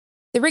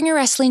The Ringer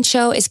Wrestling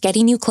Show is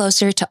getting you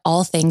closer to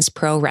all things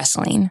pro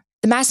wrestling.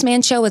 The Masked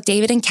Man Show with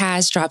David and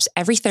Kaz drops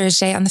every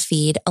Thursday on the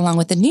feed, along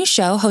with a new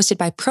show hosted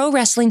by pro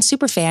wrestling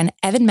superfan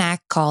Evan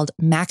Mack called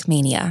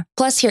MackMania.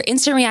 Plus, hear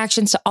instant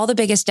reactions to all the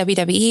biggest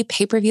WWE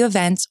pay-per-view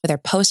events with our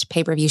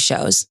post-pay-per-view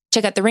shows.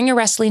 Check out The Ringer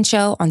Wrestling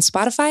Show on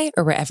Spotify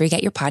or wherever you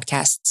get your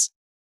podcasts.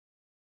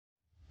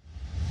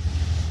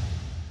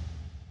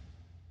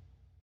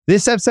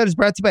 This episode is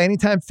brought to you by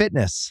Anytime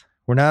Fitness.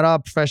 We're not all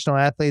professional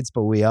athletes,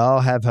 but we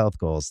all have health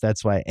goals.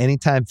 That's why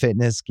Anytime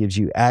Fitness gives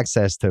you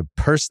access to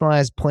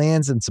personalized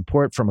plans and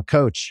support from a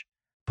coach.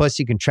 Plus,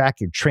 you can track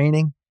your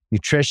training,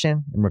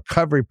 nutrition, and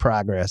recovery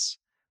progress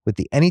with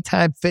the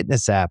Anytime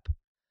Fitness app,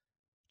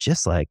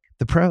 just like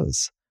the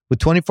pros. With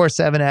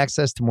 24/7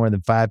 access to more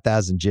than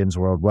 5,000 gyms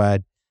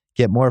worldwide,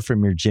 get more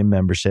from your gym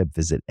membership.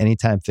 Visit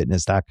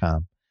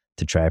anytimefitness.com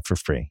to try it for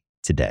free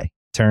today.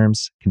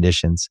 Terms,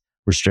 conditions,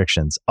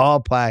 restrictions all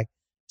apply.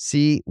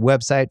 See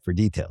website for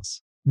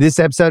details. This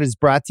episode is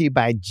brought to you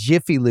by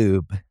Jiffy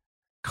Lube.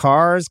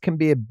 Cars can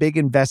be a big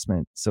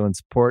investment, so it's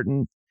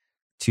important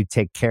to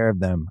take care of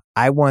them.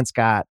 I once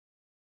got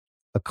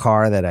a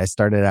car that I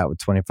started out with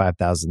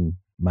 25,000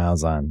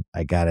 miles on.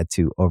 I got it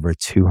to over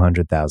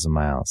 200,000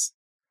 miles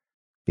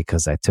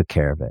because I took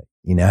care of it.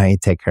 You know how you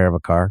take care of a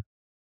car?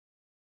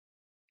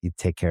 You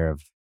take care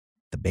of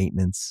the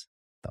maintenance,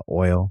 the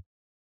oil,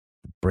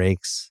 the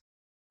brakes,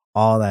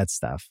 all that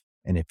stuff.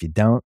 And if you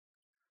don't,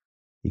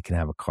 you can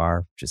have a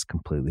car just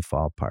completely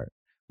fall apart.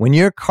 When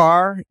your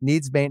car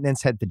needs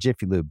maintenance, head to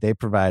Jiffy Lube. They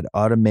provide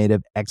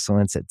automotive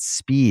excellence at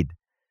speed.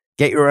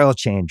 Get your oil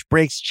change,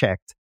 brakes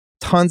checked,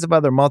 tons of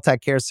other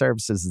multi-care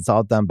services. It's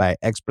all done by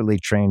expertly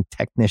trained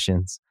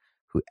technicians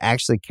who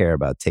actually care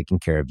about taking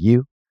care of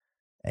you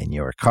and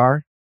your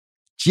car.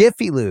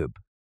 Jiffy Lube,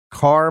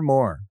 car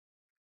more.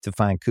 To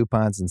find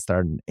coupons and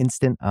start an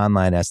instant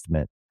online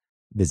estimate,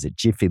 visit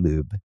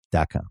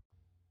jiffylube.com.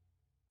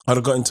 I'd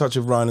have got in touch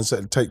with Ryan and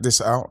said, take this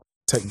out.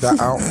 Take that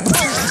out,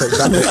 take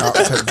that bit out,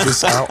 take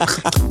this out.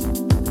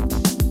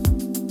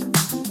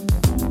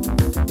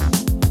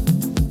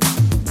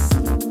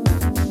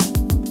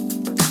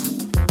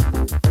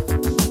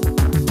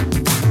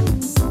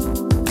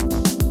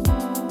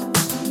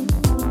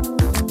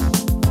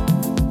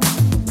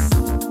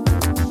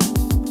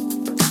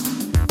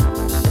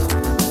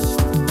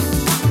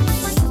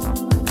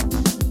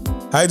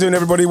 How you doing,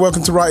 everybody?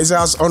 Welcome to Wrighty's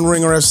House on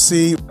Ringer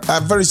FC. A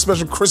very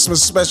special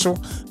Christmas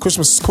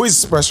quiz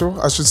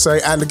special, I should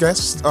say, and the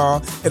guests are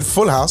at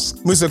Full House.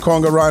 Musa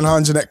Konga, Ryan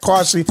Han, Jeanette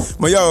Kwashi,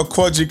 Mayo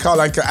Kwaji,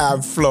 Karlanka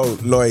Ab, Flo,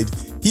 Lloyd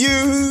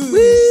Hughes.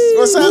 Whee!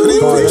 What's happening?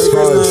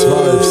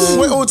 Vibes.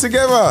 We're all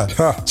together.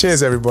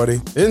 Cheers,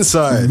 everybody.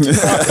 Inside.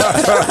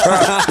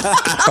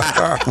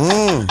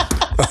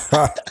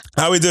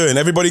 How we doing?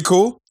 Everybody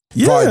cool?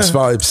 Yeah.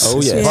 Vibes.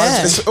 Oh, yeah.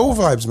 Vibes. It's all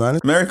vibes, man.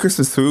 Merry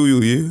Christmas to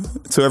you,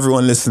 to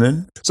everyone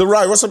listening. So,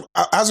 right,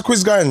 how's the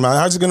quiz going, man?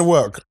 How's it going to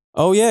work?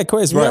 Oh, yeah,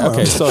 quiz. Right,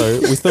 okay. So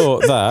we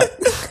thought that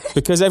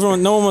because no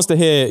one wants to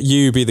hear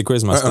you be the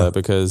quizmaster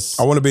because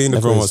I want to be in the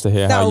everyone quiz. wants to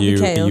hear how you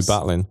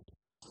battling.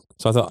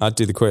 So I thought I'd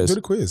do the quiz. Do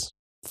the quiz.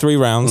 3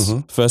 rounds.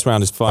 First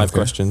round is 5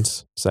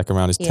 questions. Second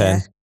round is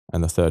 10.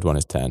 And the third one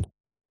is 10.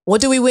 What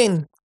do we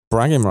win?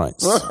 Bragging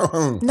rights. No,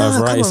 come on,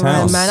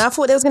 house. man. I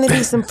thought there was going to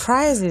be some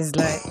prizes.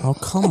 Like, oh,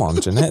 come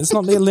on, Jeanette. It's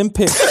not the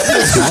Olympics.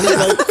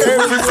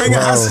 Everything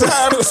has to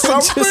have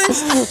something.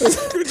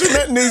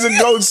 Jeanette needs a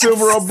gold,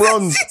 silver, or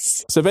bronze.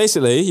 So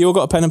basically, you all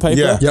got a pen and paper?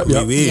 Yeah. Yep.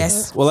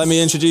 yes. Well, let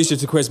me introduce you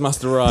to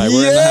Quizmaster Rye.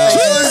 We're in the house.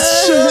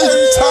 Shirt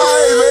and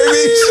tie,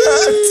 baby.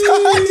 Shirt and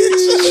tie.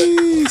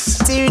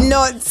 Do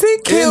not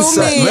kill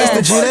me. Where's the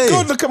Oh gilet? my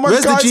God, look at my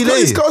Where's guy. the gilet?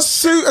 He's got a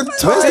suit and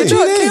tie. Where's the Do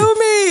not gilet? kill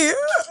me.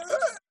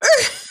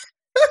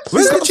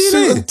 He's got a the suit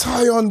gilet? and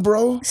tie on,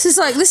 bro.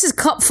 This is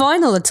cup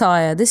final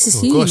attire. This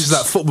is huge. Gosh, is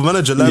that football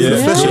manager level? Yeah.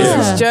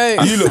 Especially.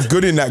 Joke. You look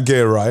good in that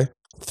gear, right?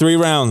 3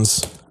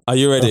 rounds. Are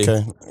you ready?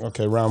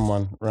 Okay, round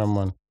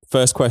one.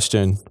 First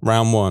question,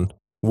 round 1.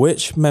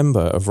 Which member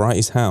of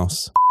Wrighty's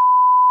House?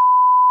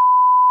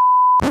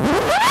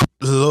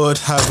 Lord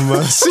have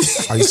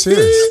mercy. Are you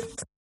serious?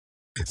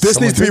 This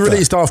Someone needs to be did that.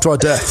 released after our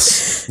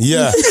deaths.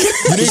 Yeah.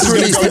 You need to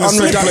release the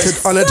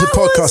unredacted, unedited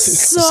podcast.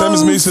 Same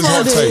as Musa's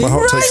hot take. My hot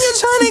Ryan, take. you're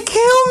trying to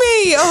kill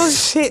me. Oh,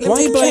 shit. Why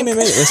are you blaming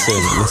me?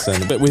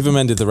 Listen. But we've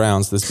amended the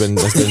rounds. There's been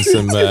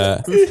some.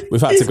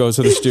 We've had to go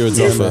to the steward's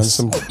Man, office.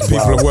 some people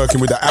are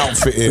working with the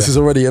outfit here. This is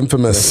already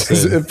infamous.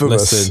 This is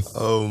infamous. Listen.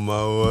 Oh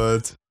my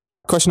word.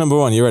 Question number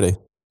 1. You ready?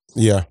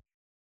 Yeah.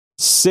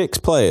 6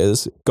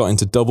 players got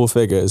into double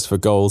figures for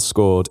goals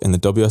scored in the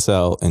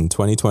WSL in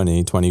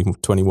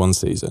 2020-2021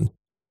 season.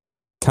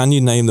 Can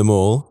you name them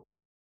all?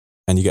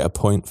 And you get a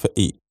point for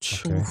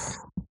each. Okay.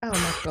 Oh,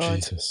 my God.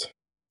 Jesus.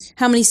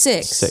 How many?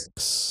 6?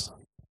 6.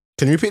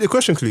 Can you repeat the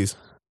question, please?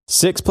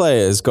 6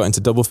 players got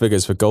into double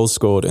figures for goals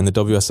scored in the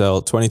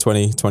WSL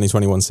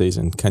 2020-2021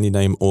 season. Can you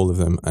name all of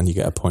them? And you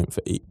get a point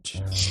for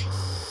each.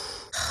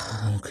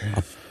 Okay.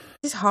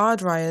 It's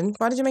hard, Ryan.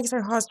 Why did you make it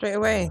so hard straight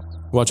away?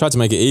 Well, I tried to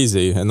make it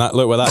easy, and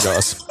look where that got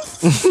us.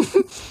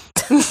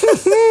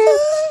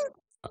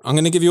 I'm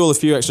going to give you all a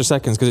few extra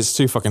seconds because it's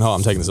too fucking hot.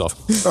 I'm taking this off.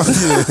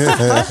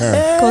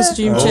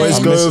 Costume change. Always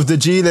go with the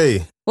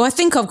Gile. Well, I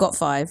think I've got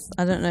 5.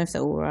 I don't know if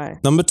they're all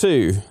right. Number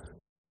 2.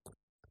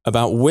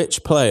 About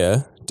which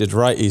player did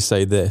Righty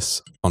say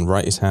this on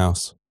Righty's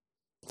house?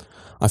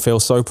 I feel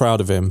so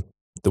proud of him,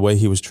 the way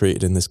he was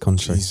treated in this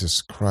country.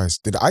 Jesus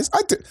Christ. I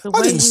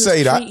didn't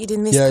say that.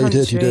 Yeah,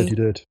 you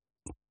did.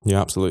 You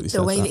absolutely said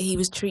The way that. that he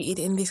was treated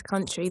in this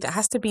country. That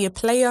has to be a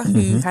player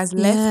who has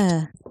left.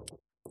 Yeah.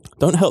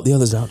 Don't help the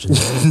others out, Jeanette.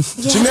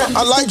 Jeanette,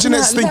 I like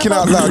Jeanette's thinking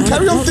out loud.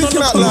 Carry on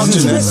thinking out loud,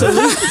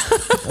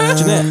 Jeanette.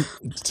 Jeanette,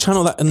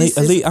 channel that elite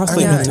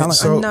athlete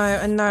mentality.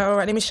 I know. All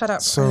right, let me shut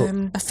up.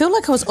 So- I feel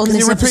like I was on Can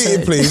this you repeat episode.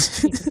 it,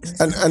 please?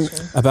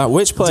 and About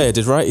which player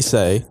did Righty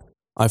say,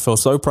 I feel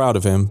so proud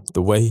of him,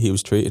 the way he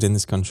was treated in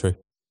this country?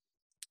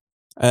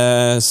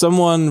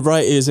 Someone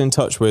Righty is in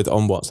touch with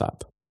on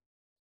WhatsApp.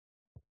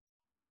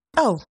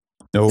 Oh,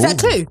 Oh, is that a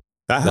clue?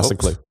 That's a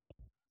clue.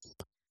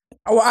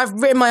 Oh, well, I've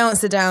written my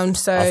answer down,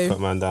 so I've put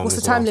mine down what's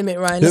the as time well. limit,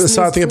 Ryan? You know the Let's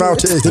sad move thing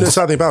about it forward. is, you know the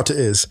sad thing about it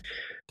is,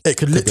 it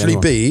could literally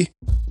be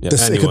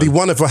this. It could be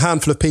one of a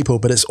handful of people,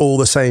 but it's all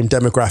the same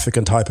demographic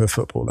and type of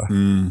footballer.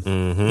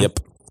 Yep.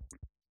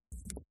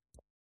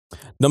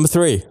 Number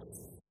 3.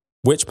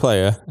 Which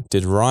player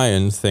did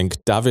Ryan think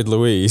David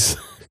Luiz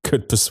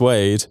could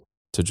persuade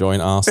to join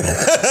Arsenal?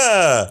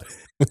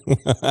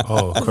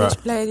 Oh, crap. Which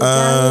player did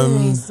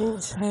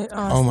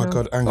oh my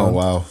God, hang on. Oh,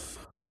 wow.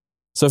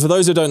 So for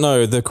those who don't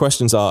know, the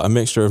questions are a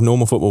mixture of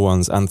normal football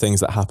ones and things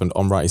that happened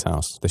on Righty's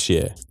house this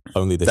year.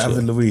 Only this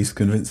David year. Luiz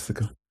convinced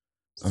the...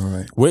 All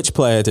right. Which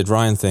player did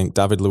Ryan think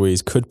David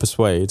Luiz could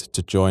persuade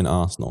to join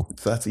Arsenal?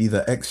 So that's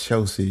either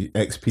ex-Chelsea,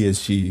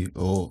 ex-PSG,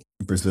 or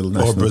Brazil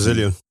national Or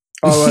Brazilian.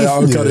 Oh, right,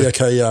 I've got it.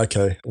 Okay, yeah,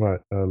 okay, right.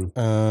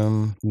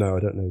 Um, No, I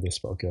don't know this,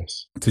 but I'll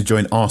guess. team. To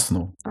join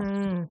Arsenal.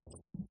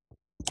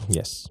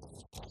 Yes.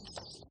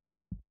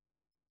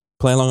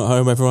 Play along at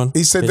home, everyone.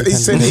 he said Get that your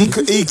he pen said ready. he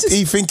could.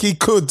 He think he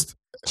could.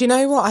 Do you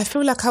know what? I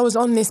feel like I was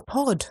on this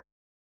pod.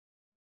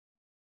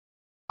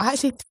 I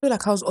actually feel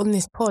like I was on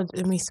this pod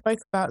and we spoke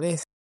about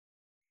this.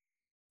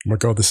 Oh my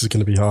God, this is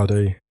going to be hard,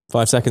 eh?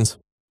 5 seconds.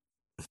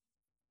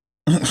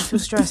 I feel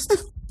stressed.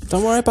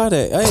 Don't worry about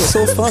it. Hey, it's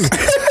all fun.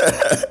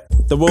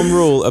 The one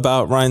rule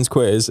about Ryan's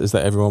quiz is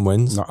that everyone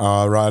wins. No,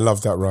 right, I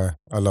love that, Ryan.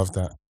 I love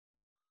that.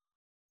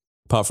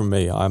 Apart from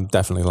me, I'm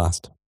definitely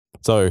last.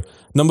 So,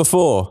 number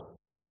 4.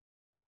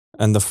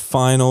 And the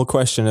final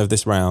question of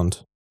this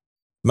round.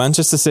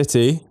 Manchester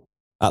City,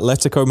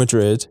 Atletico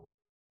Madrid,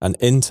 and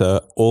Inter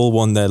all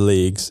won their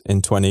leagues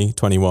in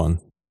 2021.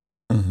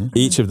 Mm-hmm.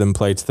 Each of them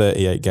played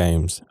 38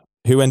 games.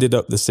 Who ended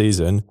up the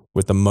season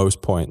with the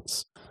most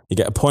points? You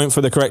get a point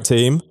for the correct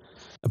team,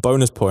 a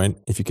bonus point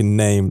if you can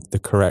name the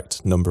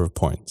correct number of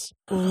points.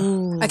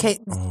 Okay,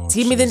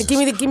 give me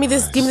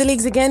the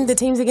leagues again, the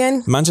teams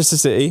again. Manchester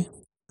City,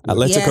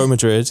 Atletico Yeah.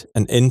 Madrid,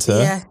 and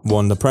Inter Yeah.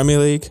 won the Premier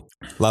League,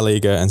 La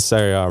Liga, and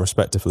Serie A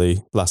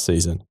respectively last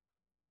season.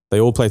 They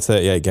all played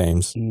 38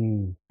 games.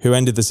 Who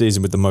ended the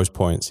season with the most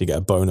points? You get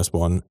a bonus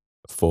one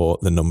for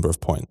the number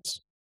of points.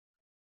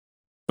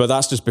 But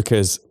that's just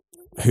because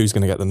who's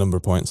going to get the number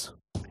of points?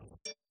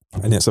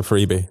 And it's a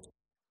freebie.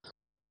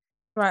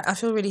 Right, I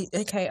feel really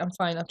okay. I'm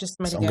fine. I've just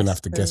made So a I'm guess. gonna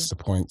have to guess the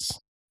points.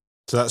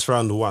 So that's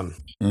round 1.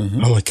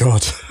 Mm-hmm. Oh my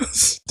God.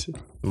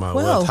 My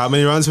Well. word. How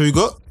many rounds have we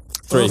got?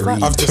 3.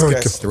 I've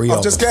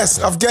just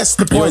guessed. I've guessed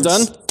the You're points.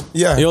 done?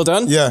 Yeah. You're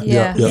done? Yeah.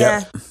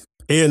 Yeah.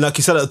 Ian, like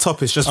you said at the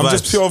top, it's just I'm vibes.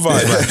 just pure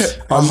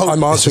vibes.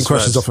 I'm answering just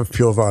questions vibes. off of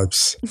pure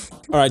vibes.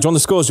 All right, do you want the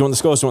scores? Do you want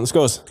the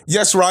scores?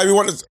 Yes, Ryan. We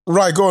want to.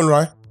 Right, go on,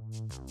 Ryan.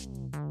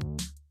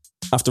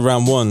 After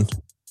round 1,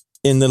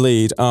 in the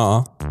lead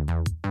are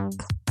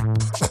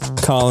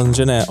Carl and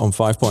Jeanette on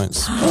 5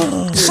 points.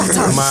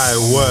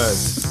 My word.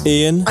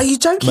 Ian, Are you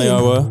joking?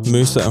 Mayowa,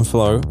 Musa, and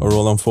Flo are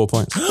all on 4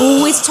 points.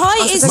 Oh, it's tight.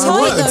 It's my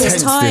tight, word. though. It's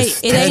Tense tight. this.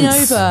 It ain't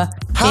Tense. over.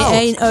 How? It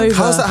ain't over.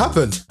 How's that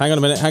happened? Hang on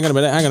a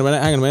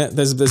minute.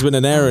 There's been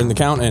an error in the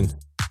counting.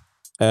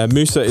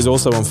 Musa is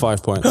also on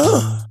 5 points.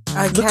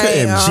 Okay. Look at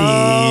him.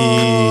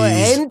 Oh,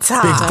 Jeez.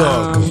 enter. Big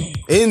dog.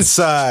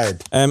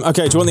 Inside.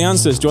 Okay, do you want the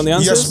answers?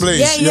 Yes, please.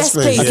 Yeah, yes,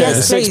 please. Okay, Yes,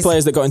 the 6 please.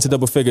 players that got into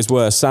double figures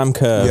were Sam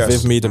Kerr,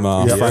 Yes. Viv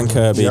Miedemar, Yeah. Frank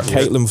Kirby, Yeah.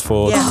 Caitlin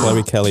Ford, Yeah.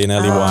 Chloe Kelly, and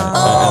Ellen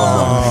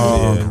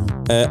White.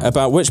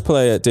 About which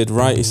player did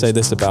Righty say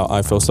this about?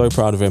 I feel so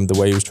proud of him, the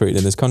way he was treated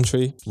in this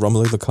country.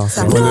 Romelu Lukaku.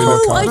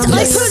 No, I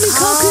put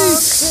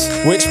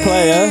Lukaku.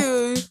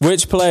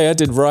 Which player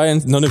did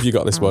Ryan... None of you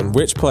got this one.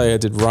 Which player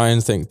did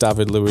Ryan think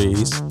David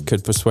Luiz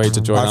could persuade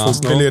to join I thought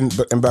Arsenal? Kylian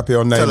Mbappe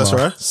or Neymar. Tell us,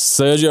 right?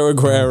 Sergio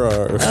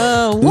Aguero.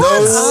 I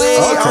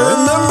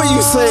remember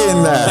you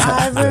saying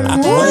that.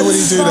 Why would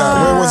he do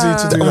that? Where was he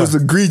to do That was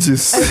that?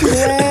 egregious.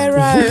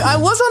 Aguero. I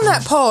was on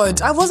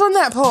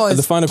that pod.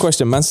 The final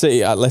question. Man City,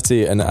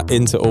 Atleti, and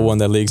Inter all won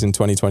their leagues in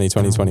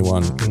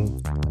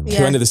 2020-2021.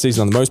 Who ended the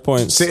season on the most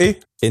points? City?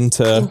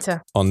 Inter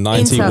on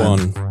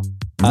 91.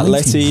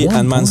 Atleti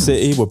and Man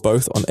City were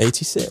both on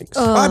 86.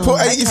 I put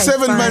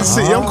 87 fine. Man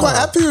City. I'm quite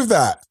happy with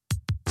that.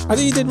 I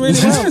think you did really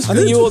well. I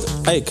think you all...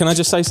 Hey, can I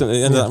just say something at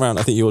the end of that round?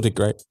 I think you all did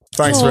great.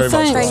 Thanks very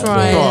much. Thanks,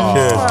 Ryan.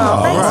 Good. Thanks,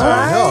 All right.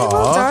 Ryan. Well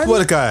Oh, done.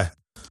 what a guy.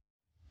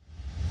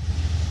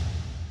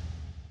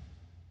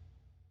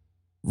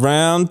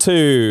 Round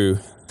 2.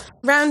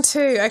 Round 2.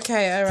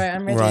 Okay, all right,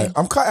 I'm ready. Right.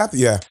 I'm quite happy.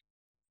 Yeah.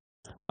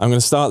 I'm going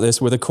to start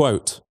this with a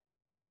quote.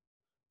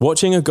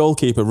 Watching a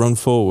goalkeeper run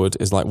forward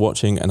is like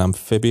watching an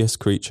amphibious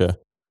creature.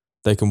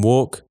 They can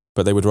walk,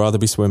 but they would rather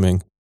be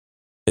swimming.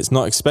 It's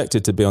not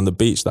expected to be on the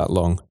beach that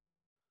long.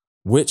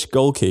 Which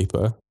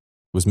goalkeeper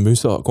was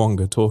Musa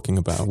Okwonga talking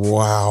about?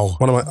 Wow.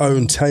 One of my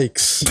own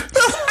takes.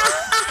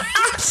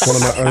 One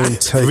of my own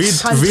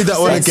takes. Read that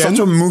one That's again. such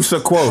a Musa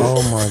quote.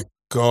 Oh my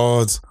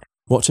God.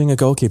 Watching a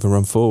goalkeeper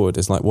run forward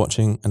is like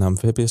watching an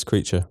amphibious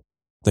creature.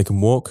 They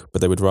can walk,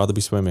 but they would rather be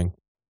swimming.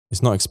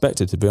 It's not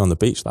expected to be on the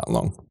beach that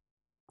long.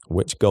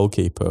 Which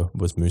goalkeeper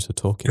was Musa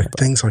talking about?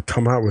 Things I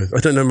come out with. I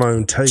don't know my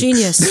own takes.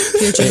 Genius.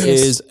 You're a It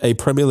genius. is a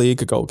Premier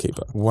League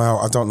goalkeeper. Wow.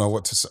 I don't know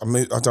what to say. I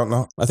mean, I don't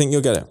know. I think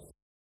you'll get it.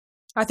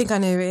 I think I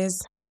know who it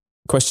is.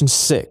 Question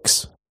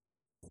 6.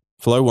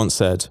 Flo once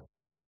said,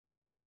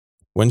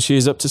 when she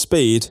is up to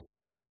speed,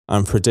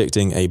 I'm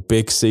predicting a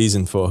big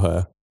season for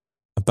her.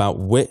 About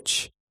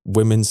which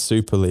Women's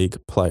Super League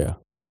player?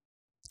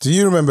 Do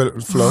you remember,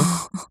 Flo?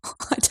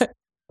 I don't.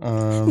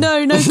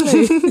 No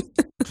clue.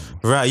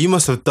 Right, you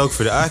must have dug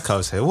through the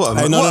archives here. What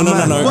a Hey, man.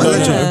 no. What a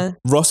legend.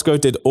 Yeah. Roscoe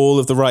did all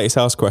of the Wrighty's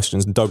House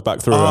questions and dug back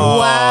through them. Oh,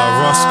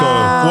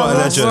 Roscoe. What a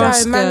legend.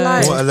 Roscoe, man,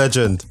 like. What a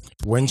legend.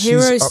 When she's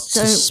Heroes up to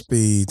don't-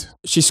 speed.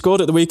 She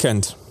scored at the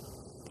weekend.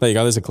 There you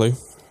go, there's a clue.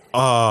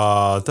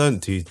 Oh, don't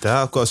do that.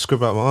 I've got to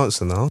scribble out my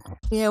answer now.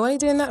 Yeah, what are you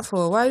doing that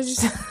for? Why did you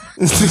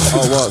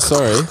Oh, what?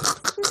 Sorry.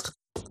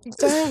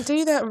 Don't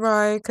do that,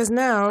 Rye, because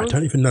now... I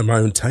don't even know my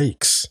own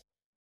takes.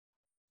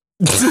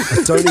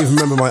 I don't even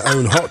remember my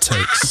own hot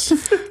takes.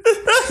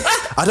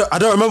 I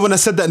don't remember when I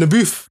said that in the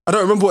booth. I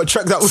don't remember what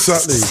track that was.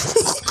 Exactly.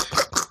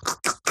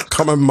 Can't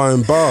remember my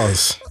own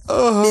bars.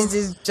 This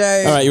is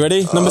Joe. All right, you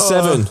ready? Number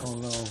 7.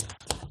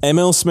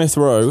 Emil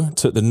Smith-Rowe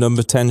took the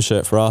number 10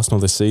 shirt for Arsenal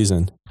this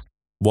season.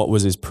 What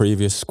was his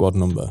previous squad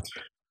number?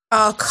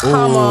 Oh,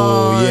 come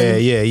on. Yeah.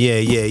 You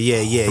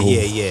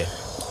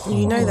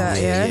know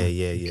that, yeah?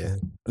 Yeah.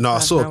 No, I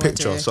I've saw a no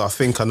picture, idea. so I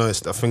think I know. I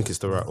think it's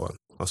the right one.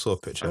 I saw a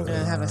picture. I'm going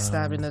to have a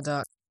stab in the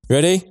dark. You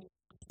ready?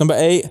 Number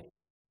 8.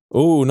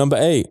 Ooh, number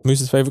 8.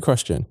 Moose's favourite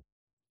question.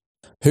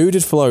 Who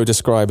did Flo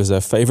describe as her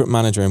favourite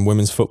manager in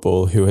women's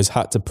football who has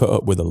had to put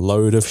up with a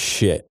load of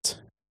shit?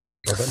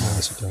 I don't know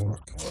this again.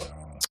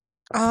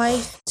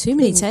 I Too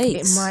many think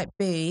takes. it might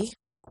be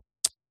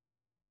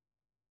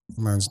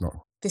Man's not.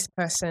 this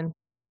person,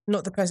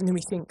 not the person who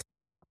we think.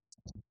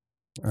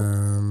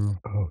 Oh,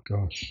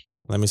 gosh.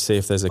 Let me see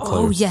if there's a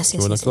clue. Oh, yes, You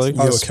yes, want yes, a clue? yes.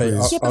 Oh, Yes, okay.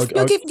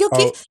 please. Yeah,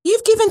 but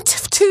you've given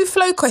 2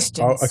 Flo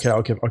questions. Okay,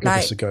 I'll give Like-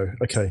 this a go.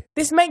 Okay.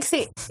 This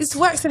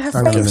works in her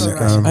Hang on a favour.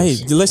 minute, right? Hey,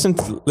 listen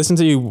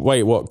to you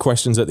wait what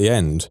questions at the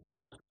end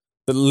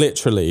that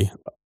literally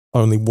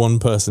only one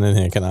person in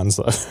here can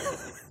answer.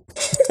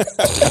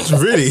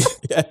 Really?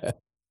 Yeah.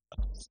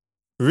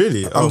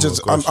 Really? Oh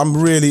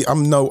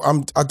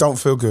I don't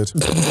feel good.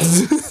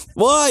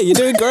 Why? You're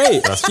doing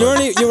great. That's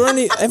You're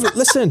only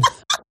listen.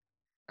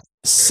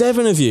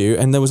 7 of you,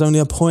 and there was only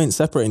a point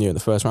separating you in the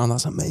first round.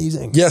 That's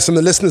amazing. Yes, and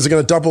the listeners are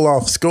going to double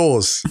our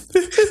scores.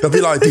 They'll be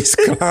like, these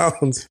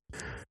clowns.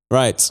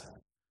 Right.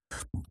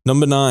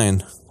 Number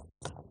 9.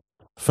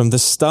 From the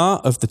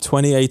start of the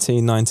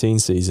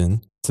 2018-19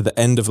 season to the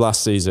end of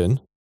last season,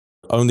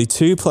 only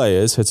 2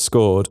 players had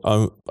scored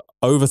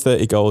over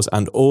 30 goals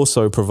and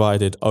also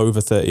provided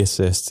over 30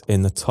 assists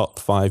in the top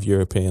 5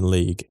 European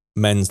league,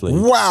 men's league.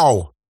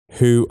 Wow.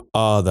 Who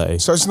are they?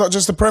 So it's not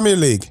just the Premier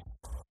League.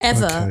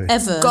 Ever.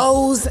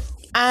 Goals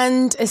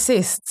and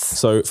assists.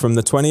 So from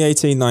the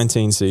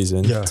 2018-19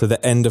 season to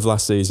the end of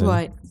last season,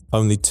 Right.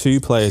 only 2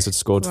 players had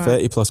scored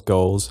 30 plus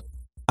goals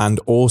and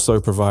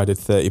also provided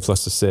 30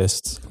 plus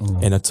assists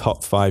in a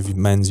top 5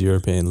 men's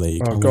European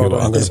league. Oh, God.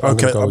 I'm gonna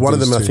Okay, go with one of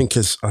these them I two. think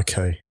is,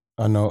 okay.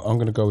 I know. I'm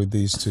going to go with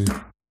these 2.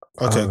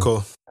 Okay,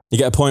 cool. You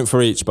get a point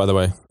for each, by the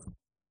way.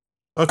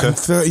 Okay. And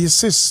 30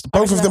 assists.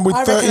 Both of them with I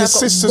reckon 30 I've got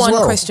assists as one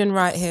well. question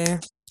right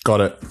here.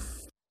 Got it.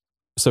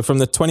 So from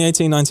the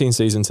 2018-19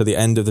 season to the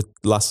end of the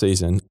last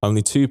season,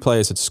 only 2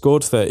 players had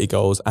scored 30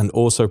 goals and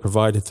also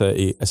provided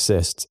 30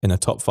 assists in a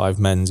top 5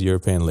 men's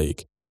European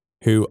league.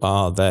 Who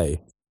are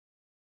they?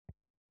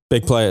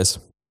 Big players.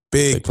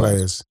 Big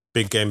players.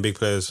 Big game, big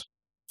players.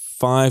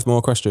 5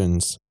 more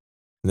questions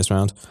in this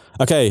round.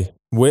 Okay,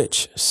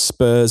 which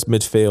Spurs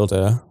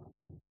midfielder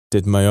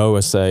did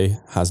Mayowa say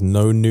has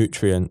no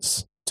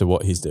nutrients to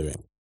what he's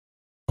doing?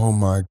 Oh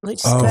my.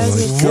 Which Oh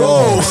Spurs my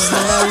God.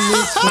 no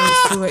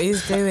nutrients to what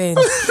he's doing.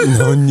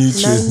 No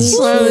nutrients.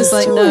 Flo was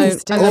like, to no, what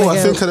he's doing. I gotta I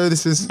go. think I know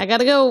this is. I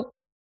gotta go.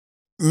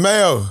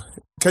 Mayo.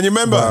 Can you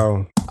remember?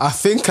 Wow. I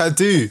think I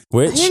do.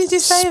 Which, Who did you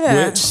say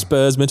that? Which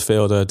Spurs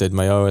midfielder did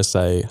Mayowa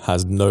say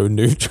has no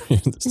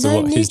nutrients to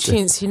No what he's doing?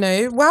 nutrients, you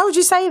know. Why would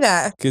you say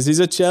that? Because he's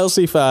a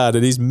Chelsea fan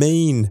and he's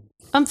mean.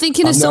 I'm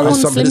thinking of No, someone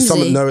it's someone. It's flimsy.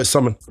 someone. No, it's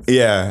someone.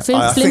 Yeah.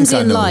 Flimsy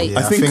and light.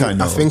 I think I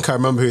know. I think I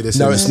remember who this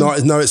No, is. it's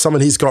not. No, it's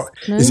someone. He's got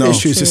his No.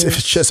 issues.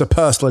 It's just a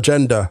personal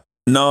agenda.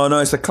 No,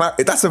 it's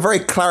that's a very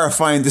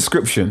clarifying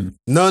description.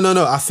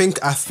 No. I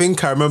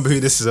think I remember who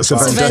this is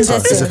about.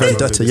 It's a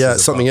vendetta. Yeah,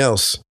 it's something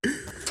else.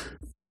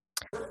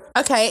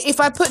 Okay, if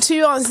I put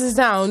two answers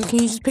down, can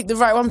you just pick the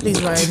right one,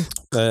 please, Ryan?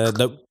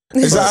 Nope.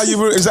 Is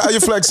that how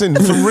you're flexing?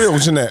 For real,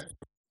 Jeanette?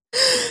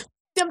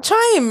 I'm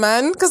trying,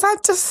 man, because I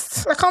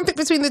can't pick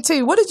between the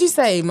two. What did you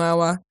say,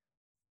 Marwa?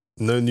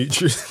 No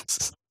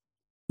nutrients.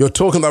 You're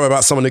talking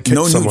about someone who kicked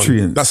someone.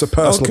 Nutrients. That's a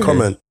personal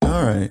comment.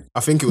 All right. I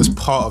think it was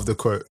part of the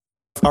quote.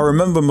 I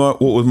remember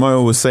what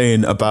Mario was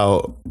saying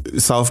about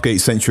Southgate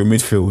central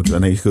midfield,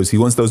 and he goes, he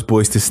wants those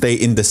boys to stay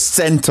in the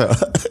centre.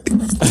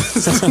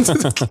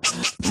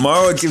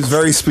 Mario gives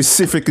very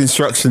specific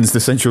instructions to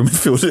central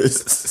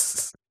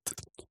midfielders.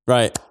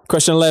 Right.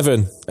 Question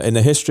 11. In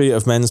the history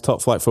of men's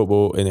top flight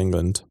football in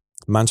England,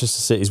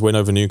 Manchester City's win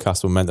over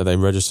Newcastle meant that they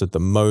registered the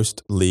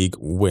most league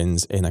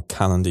wins in a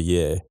calendar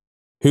year.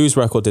 Whose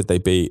record did they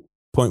beat?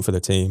 Point for the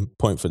team,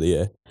 point for the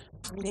year.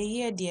 The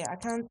year, dear. I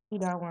can't do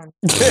that one.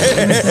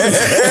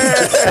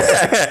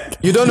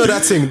 You don't know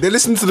that thing. They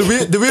listen to the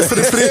whip for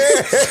the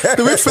flip.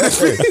 The whip for the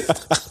flip.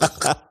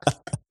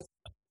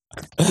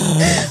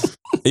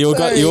 You all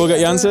got your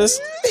answers?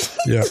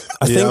 Yeah.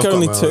 I think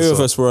only two of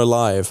us were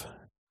alive.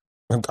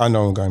 I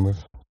know I'm going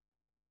with.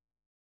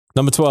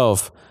 Number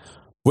 12.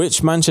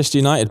 Which Manchester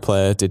United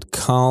player did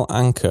Carl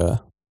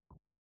Anker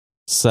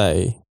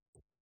say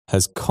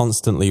has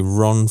constantly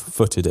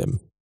wrong-footed him?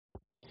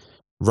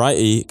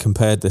 Righty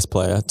compared this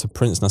player to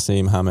Prince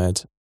Nassim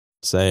Hamed,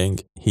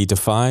 saying he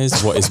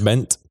defies what is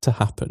meant to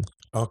happen.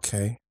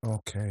 Okay.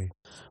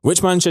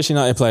 Which Manchester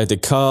United player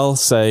did Carl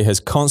say has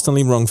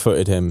constantly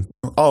wrong-footed him?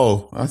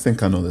 Oh, I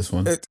think I know this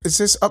one.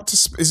 Is it up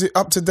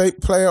to date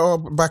player or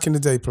back in the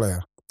day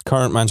player?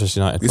 Current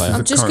Manchester United player.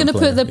 I'm just going to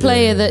put the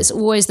player that's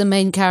always the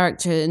main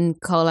character in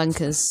Carl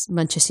Anker's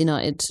Manchester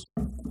United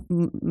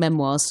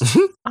memoirs.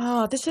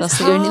 Oh, this is That's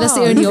the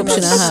only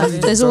option I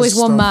have. There's always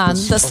one man.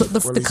 That's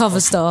the cover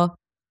star.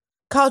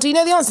 Carl, do you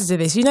know the answer to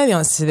this? You know the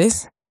answer to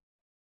this?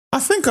 I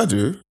think I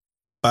do.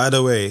 By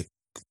the way,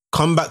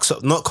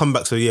 not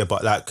comebacks of the year,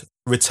 but like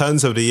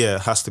returns of the year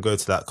has to go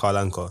to that Carl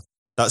Anker.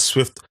 That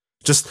swift,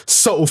 just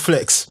subtle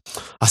flex.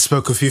 I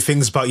spoke a few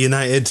things about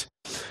United.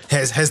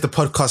 Here's the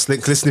podcast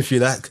link. Listen if you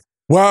like.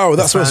 Wow,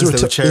 that's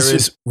what cheering.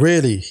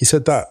 Really? He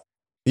said that?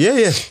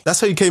 Yeah. That's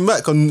how you came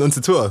back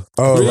onto Twitter.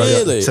 Oh,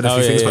 really? Right. Said a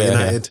few things about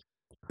United.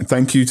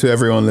 Thank you to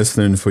everyone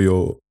listening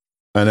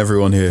and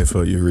everyone here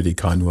for your really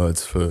kind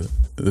words for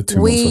the 2 months.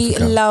 We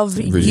love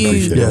you.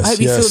 appreciate it. Yes, I hope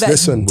you feel that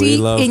listen. deep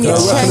in your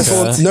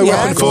chest. No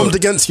weapon formed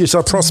against you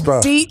shall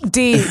prosper. Deep.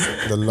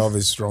 The love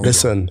is strong.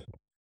 Listen.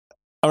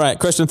 All right,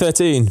 question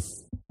 13.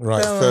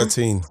 Right,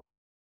 13.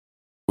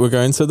 We're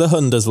going to the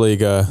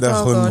Bundesliga. The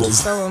God,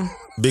 Hundes. go on.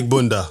 Big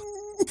Bunda.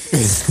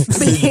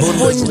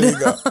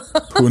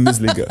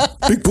 Bundesliga.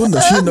 Big Bunda,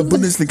 she in the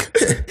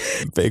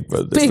Bundesliga. Big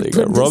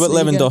Bundesliga. Robert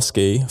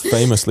Lewandowski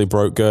famously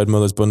broke Gerd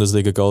Muller's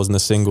Bundesliga goals in a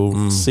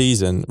single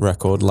season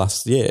record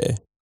last year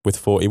with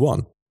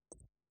 41.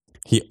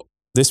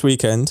 This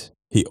weekend,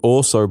 he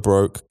also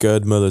broke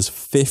Gerd Muller's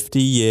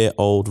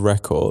 50-year-old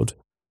record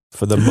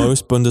for the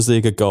most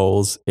Bundesliga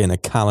goals in a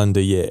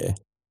calendar year.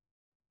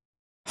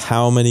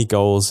 How many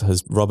goals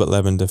has Robert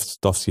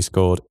Lewandowski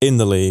scored in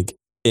the league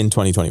in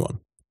 2021?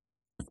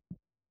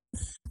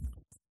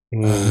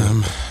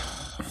 I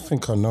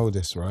think I know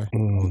this, right?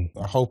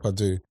 I hope I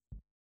do.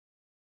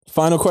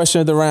 Final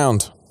question of the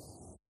round.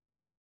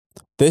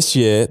 This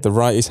year, the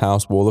Wrighty's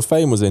House Wall of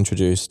Fame was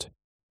introduced.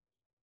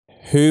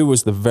 Who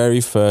was the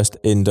very first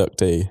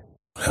inductee?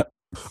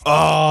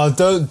 Oh,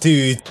 don't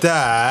do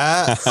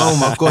that. Oh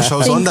my gosh, I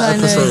was on that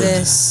episode.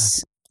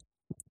 This.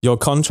 Your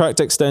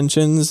contract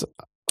extensions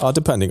are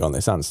depending on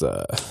this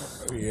answer.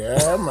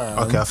 Yeah, man.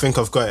 Okay, I think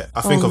I've got it.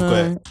 I've got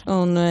it.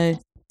 Oh no.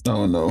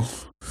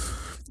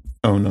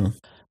 Oh no.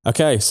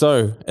 Okay,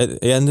 so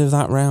at the end of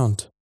that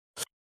round,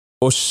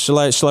 or shall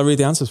I read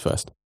the answers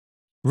first?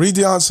 Read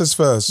the answers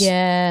first.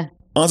 Yeah.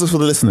 Answers for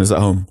the listeners at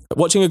home.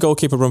 Watching a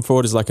goalkeeper run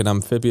forward is like an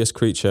amphibious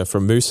creature.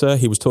 From Musa,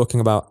 he was talking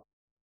about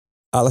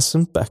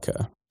Alisson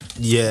Becker.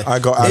 Yeah. I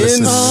got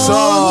Alisson.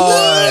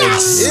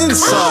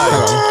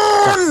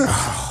 Inside.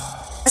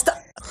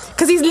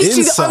 Because he's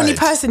literally the only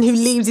person who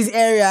leaves his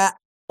area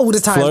all the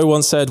time. Flo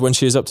once said when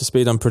she is up to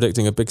speed, I'm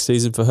predicting a big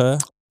season for her.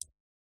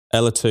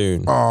 Ella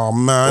Toon. Oh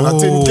man, I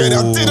didn't get it.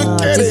 I didn't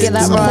get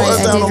that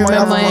right. I did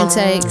remember my own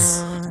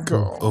takes.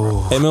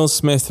 Emil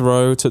Smith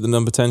Rowe took the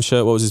number 10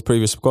 shirt. What was his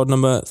previous squad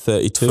number?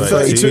 32.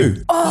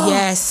 32. Oh,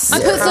 yes. I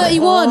put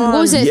 31. What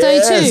was it?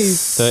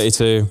 Yes.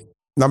 32.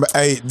 Number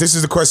 8. This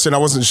is the question. I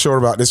wasn't sure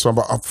about this one,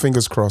 but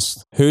fingers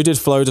crossed. Who did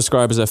Flo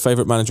describe as her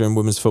favourite manager in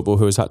women's football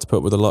who has had to put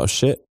up with a lot of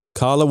shit?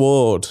 Carla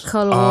Ward.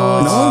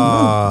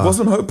 No,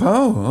 wasn't Hope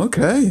Powell.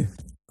 Okay.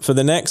 For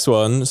the next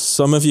one,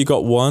 some of you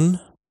got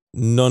one,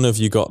 none of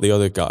you got the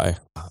other guy.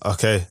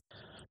 Okay.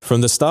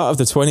 From the start of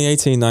the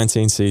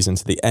 2018-19 season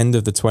to the end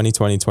of the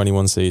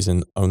 2020-21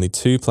 season, only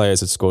 2 players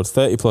had scored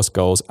 30-plus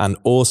goals and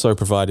also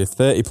provided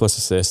 30-plus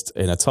assists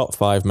in a top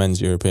 5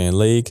 men's European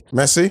league.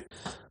 Messi.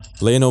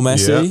 Lionel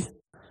Messi. Yeah.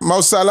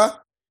 Mo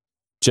Salah.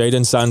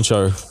 Jadon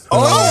Sancho.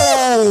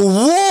 Oh,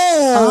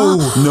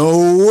 whoa!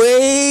 No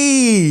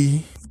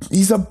way!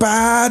 He's a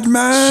bad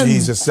man.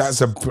 Jesus,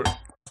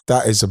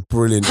 that is a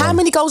brilliant. How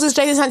many goals does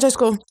Jadon Sancho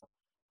score?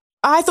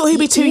 I thought he'd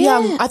be too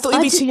young. I thought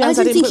he'd be too young. I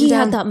didn't think he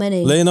down. had that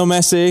many. Lionel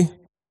Messi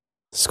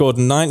scored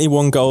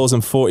 91 goals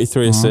and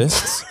 43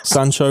 assists.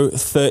 Sancho,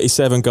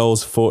 37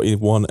 goals,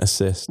 41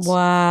 assists.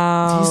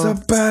 Wow. He's a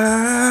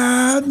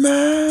bad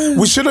man.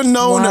 We should have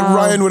known that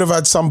Ryan would have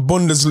had some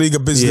Bundesliga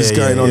business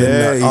going on in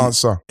that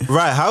answer.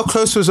 Right, how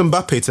close was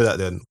Mbappe to that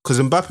then? Because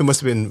Mbappe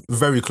must have been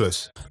very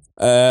close.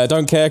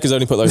 Don't care because I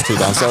only put those two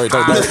down. Sorry,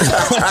 don't know.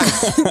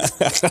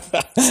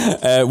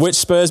 Which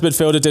Spurs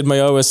midfielder did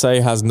Mayowa say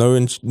has no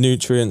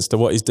nutrients to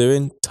what he's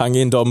doing?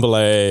 Tanguy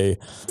Ndombele.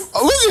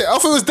 Oh, was it? I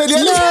thought it was Dele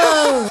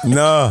Alli.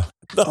 No.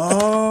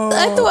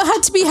 I thought it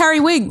had to be Harry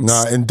Winks.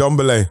 Nah, in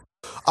Ndombele.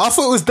 I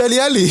thought it was Dele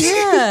Alli.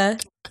 Yeah.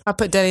 I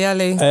put Dele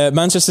Alli.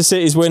 Manchester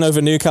City's win over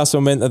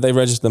Newcastle meant that they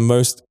registered the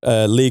most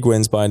league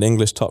wins by an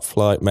English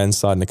top-flight men's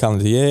side in the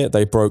calendar year.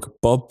 They broke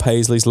Bob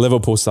Paisley's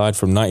Liverpool side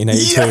from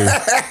 1982.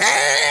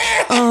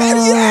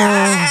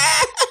 Yeah.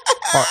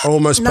 I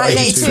almost put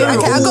 82 down.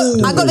 Okay, I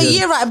got the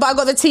year right, but I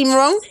got the team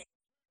wrong.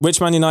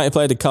 Which Man United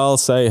player did Carl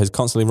say has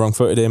constantly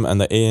wrong-footed him, and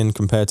that Ian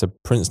compared to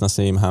Prince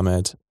Nassim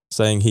Hamed,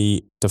 saying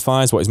he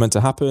defies what is meant to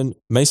happen?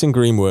 Mason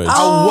Greenwood.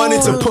 I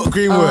wanted to put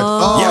Greenwood.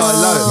 Yes, I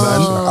love it,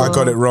 man. I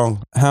got it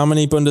wrong. How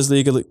many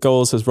Bundesliga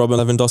goals has Robert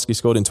Lewandowski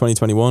scored in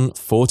 2021?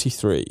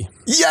 43.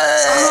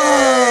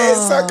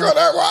 Yes, I got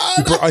that one.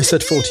 I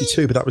said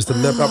 42, but that was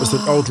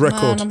the old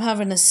record. Man, I'm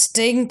having a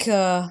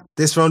stinker.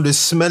 This round is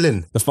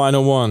smelling. The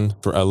final one,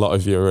 for a lot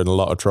of you are in a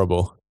lot of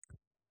trouble.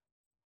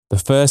 The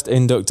first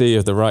inductee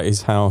of the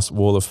Wrighty's House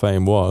Wall of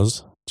Fame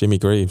was Jimmy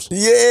Greaves.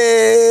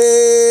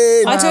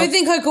 Yeah. I don't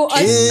think I got.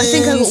 I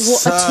think I got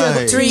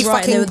three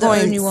fucking They were the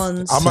points. only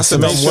ones. I must have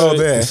done well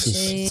there.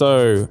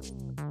 So,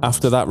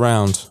 after that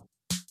round,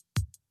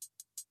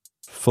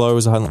 Flo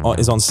is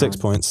on 6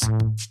 points.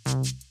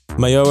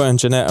 Mayowa and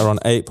Jeanette are on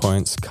 8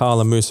 points. Carl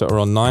and Musa are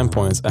on 9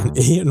 points. And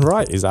Ian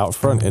Wright is out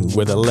front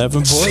with 11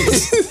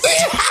 points.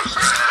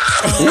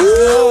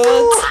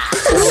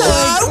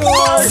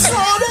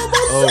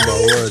 Oh my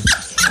word.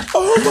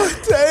 Oh my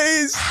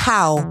days.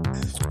 How?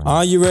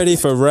 Are you ready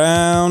for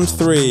round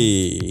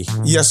 3?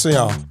 Yes, we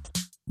are.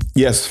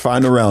 Yes,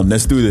 final round.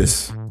 Let's do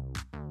this.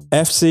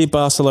 FC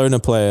Barcelona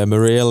player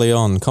Maria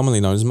Leon, commonly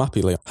known as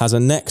Mappy Leon, has a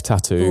neck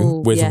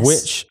tattoo with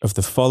which of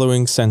the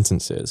following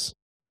sentences?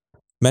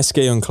 Mesque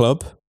un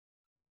club,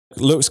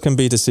 looks can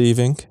be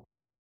deceiving,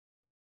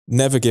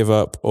 never give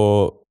up,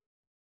 or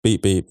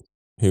beep beep,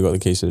 who got the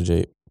keys to the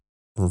Jeep?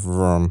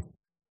 Vroom.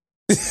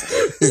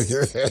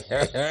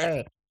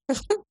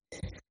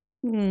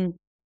 Hang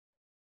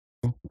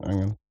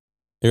on.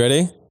 You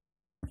ready?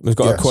 We've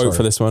got a quote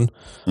for this one.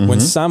 Mm-hmm. When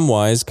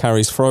Samwise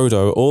carries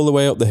Frodo all the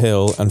way up the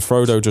hill and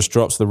Frodo just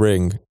drops the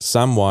ring,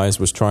 Samwise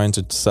was trying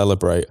to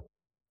celebrate.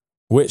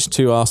 Which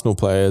two Arsenal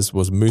players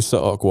was Musa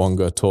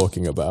Okwonga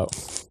talking about?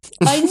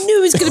 I knew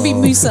it was going to be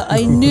Musa.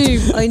 I knew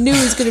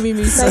it was going to be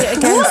Musa. Say it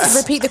again.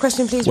 Repeat the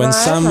question, please. When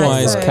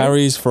Samwise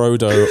carries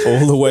Frodo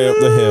all the way up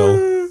the hill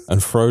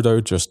and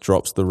Frodo just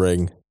drops the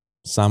ring,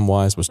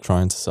 Samwise was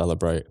trying to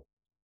celebrate.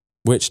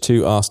 Which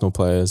two Arsenal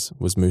players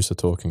was Musa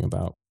talking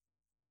about?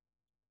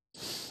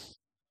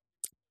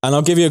 And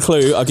I'll give you a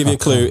clue.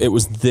 It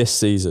was this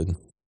season.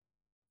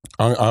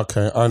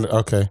 Okay. I'm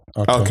going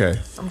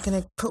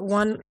to put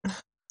one.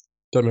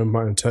 Don't remember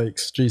my own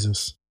takes.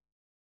 Jesus.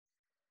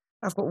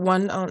 I've got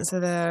one answer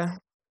there.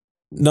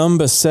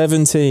 Number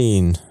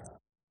 17.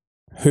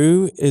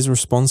 Who is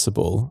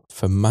responsible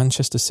for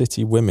Manchester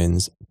City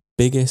women's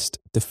biggest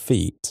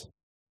defeat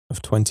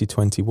of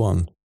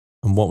 2021?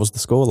 And what was the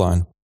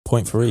scoreline?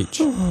 Point for each.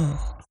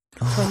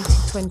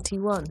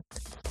 2021.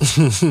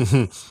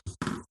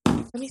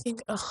 Let me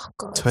think. Oh,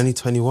 God.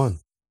 2021.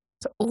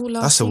 So all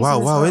last That's a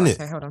wow, isn't it?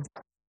 Okay, hold on.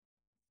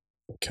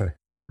 Okay.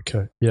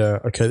 Yeah,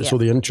 okay. That's all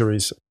the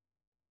injuries.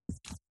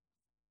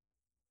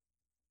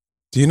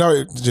 Do you know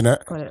it,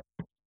 Jeanette? Got it.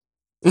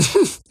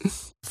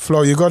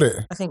 Flo, you got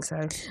it? I think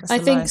so. I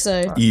think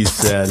so.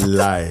 It's a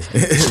lie.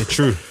 It's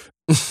true.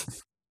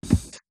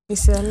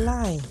 It's a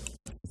lie.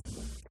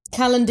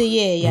 Calendar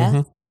year, yeah?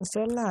 Mm-hmm. It's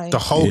a lie. The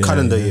whole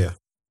calendar year.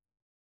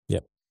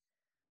 Yep.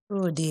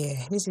 Oh dear,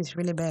 this is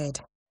really bad.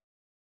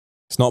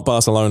 It's not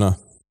Barcelona.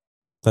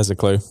 There's a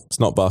clue. It's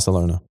not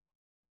Barcelona.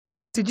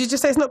 Did you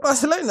just say it's not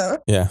Barcelona?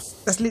 Yeah.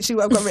 That's literally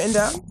what I've got written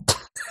down.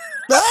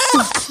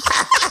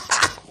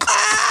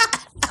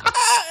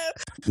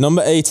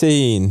 Number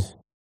 18.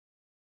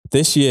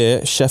 This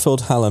year,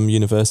 Sheffield Hallam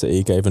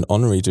University gave an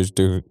honorary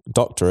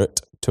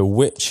doctorate to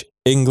which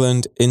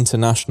England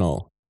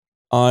international?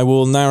 I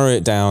will narrow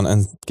it down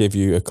and give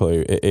you a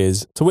clue. It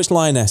is to which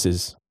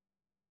Lionesses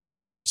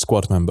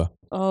squad member?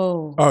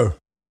 Oh.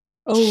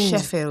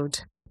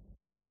 Sheffield.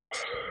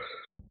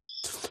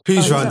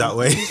 Who's round that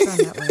way? Who's round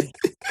that way?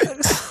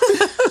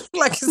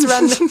 Like it's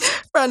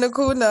round the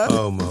corner.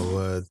 Oh my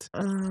word.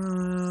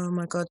 Oh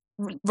my God.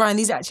 Ryan,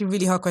 these are actually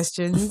really hard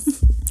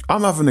questions.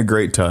 I'm having a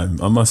great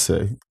time, I must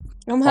say.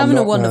 I'm having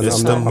a wonderful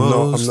It's time. the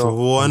most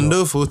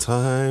wonderful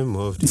time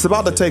of the It's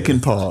about the year. taking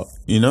part,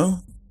 you know?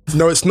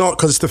 No, it's not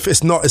because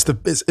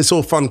it's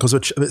all fun because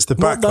it's the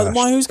backlash.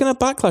 Why? Who's going to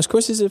backlash?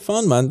 Quizzes are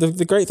fun, man.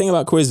 The great thing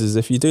about quizzes,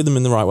 if you do them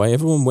in the right way,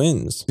 everyone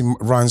wins.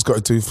 Ryan's got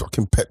to do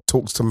fucking pet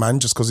talks to man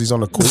just because he's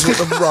on a quiz. What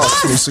the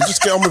rascal? So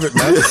just get on with it,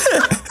 man.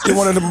 You're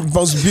one of the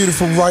most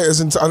beautiful writers,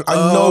 and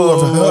I know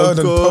I've heard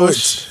and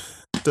poets.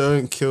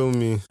 Don't kill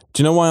me.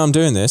 Do you know why I'm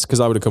doing this? Because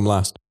I would have come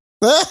last.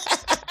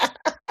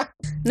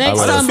 Next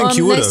I time, think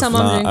you next would've. time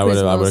I'm doing I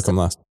would have come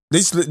last.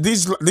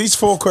 These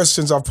 4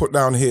 questions I've put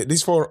down here,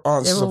 these 4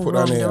 answers They're I all put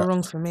wrong. down They're here.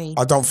 wrong for me.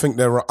 I don't think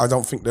they're right,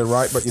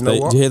 but you know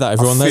what? Do you hear that,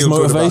 everyone? I There's feel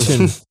good about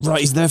motivation. it. Right,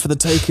 he's there for the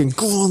taking.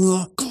 Go on,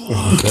 look. Go on.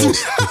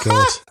 Oh,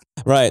 God.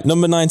 Right,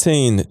 number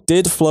 19.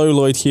 Did Flo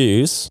Lloyd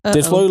Hughes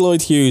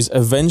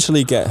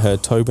eventually get her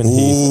Tobin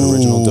Heath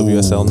original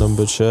WSL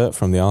numbered shirt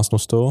from the Arsenal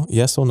store?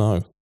 Yes or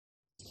no?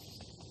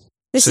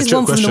 This It's a is trick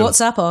one from the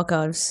question. WhatsApp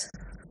archives.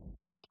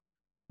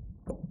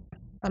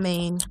 I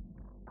mean,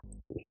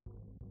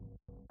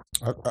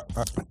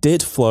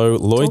 Did Flo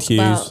Lloyd Talk Hughes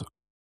about-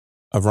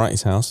 of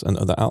Wrighty's House and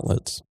other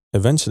outlets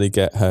eventually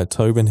get her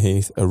Tobin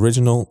Heath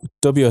original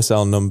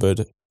WSL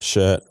numbered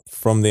shirt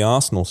from the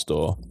Arsenal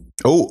store?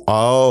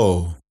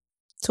 Oh.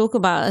 Talk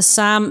about a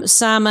Sam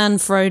and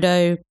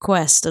Frodo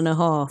quest and a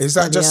half. Is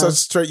that just a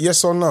straight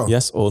yes or no?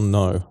 Yes or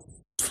no?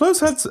 Flo's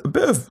had a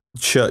bit of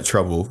shirt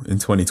trouble in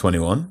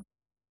 2021.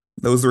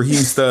 There was the Raheem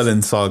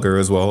Sterling saga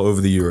as well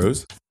over the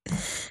Euros.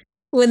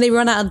 When they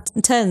run out of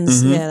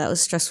 10s? Mhm. Yeah, that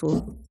was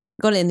stressful.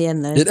 Got it in the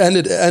end though. It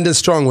ended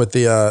strong with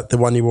the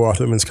one you wore at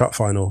the Women's Cup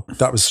final.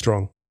 That was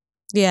strong.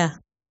 Yeah.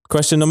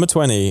 Question number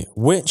 20.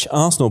 Which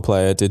Arsenal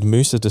player did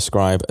Musa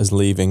describe as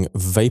leaving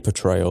vapor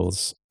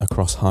trails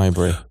across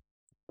Highbury?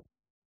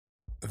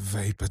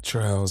 Vapor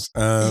trails.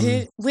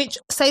 which?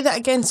 Say that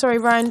again. Sorry,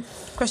 Ryan.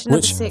 Question number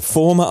Which 6.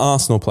 former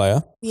Arsenal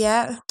player?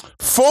 Yeah.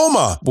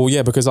 Former. Well,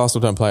 yeah, because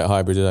Arsenal don't play at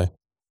Highbury, do they?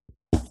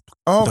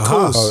 Oh, of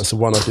course. Oh, it's the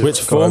one I did. Which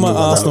God, I former knew that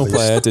Arsenal at least.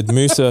 player did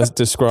Musa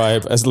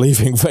describe as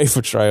leaving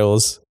vapor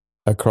trails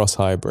across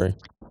Highbury?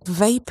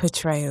 Vapor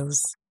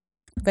trails.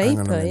 Hang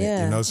on a Vapor, minute.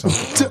 yeah. You know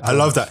something? I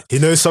love that. He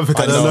knows something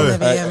I don't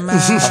know.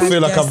 I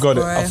feel like I've got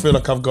it. I Boy. feel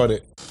like I've got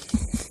it.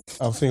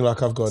 I feel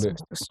like I've got it.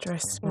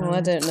 Stress. Oh,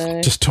 I don't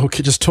know. Just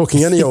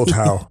talking any old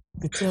how.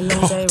 It's a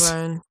long day,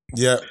 Ryan.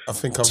 Yeah, I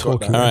think I've got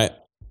Talking. that. All right.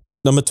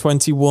 Number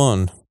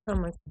 21. Oh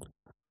my.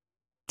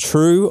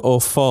 True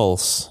or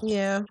false?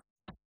 Yeah.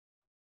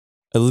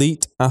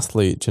 Elite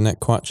athlete Jeanette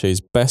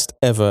Kwatche's best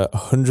ever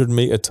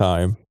 100-meter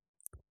time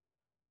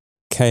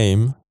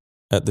came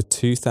at the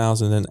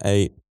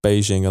 2008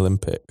 Beijing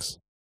Olympics.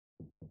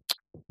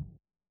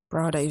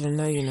 Bro, I don't even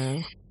know, you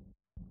know.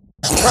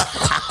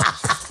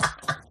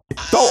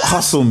 Don't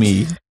hustle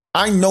me.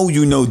 I know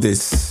you know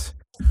this.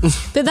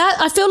 But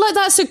I feel like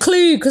that's a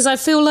clue because I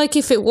feel like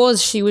if it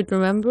was, she would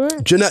remember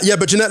it. Jeanette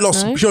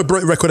lost. No? She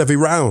broke the record every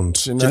round.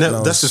 Jeanette,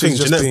 knows. that's the She's thing,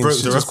 just Jeanette broke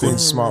the she's just record being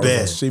smart with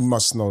bare. us. She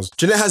must know.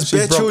 Jeanette has She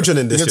bare broke- children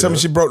in this. You can tell me know?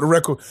 she broke the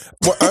record.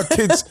 What, her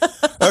kids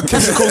are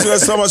causing her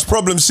so much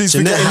problems. She's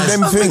Jeanette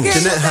forgetting has- them things.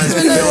 Jeanette has I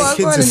don't know bare what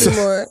kids in this.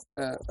 anymore.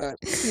 Yeah.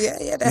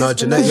 That's No, the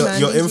Jeanette, no, man.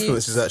 your Thank you.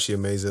 influence is actually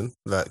amazing.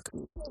 Like,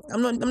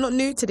 I'm not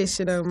new to this,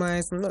 you know,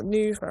 Miles. I'm not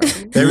new. Fam.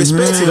 they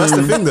respect you. That's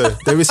the thing, though.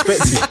 They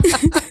respect you.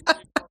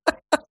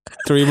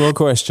 3 more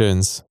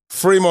questions.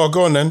 3 more.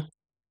 Go on then.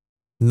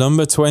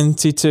 Number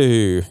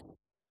 22.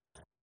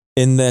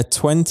 In their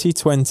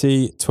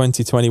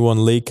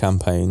 2020-2021 league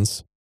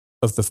campaigns,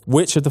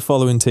 which of the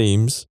following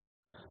teams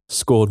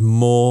scored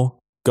more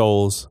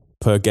goals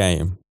per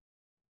game?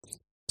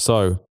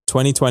 So,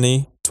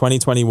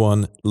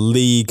 2020-2021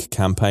 league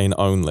campaign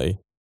only.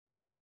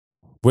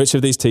 Which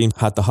of these teams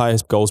had the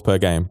highest goals per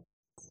game?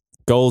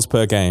 Goals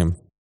per game.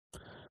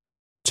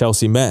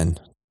 Chelsea men,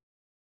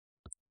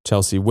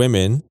 Chelsea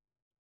women,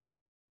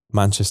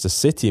 Manchester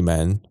City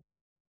men,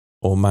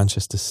 or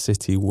Manchester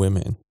City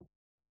women?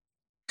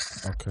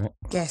 Okay.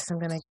 Guess I'm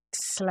gonna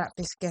slap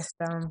this guest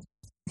down.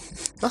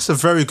 That's a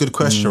very good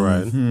question,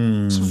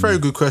 Ryan. It's a very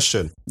good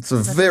question. It's a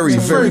very,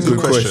 very good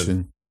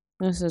question.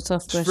 That's a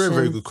tough It's a question. very,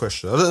 very good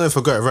question. I don't know if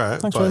I got it right,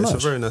 Thanks but very it's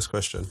much. a very nice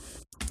question.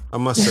 I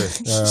must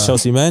say.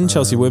 Chelsea men,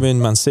 Chelsea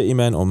women, Man City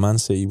men, or Man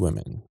City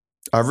women?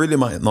 I really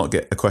might not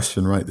get a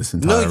question right this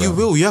entire No, you round,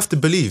 will. You have to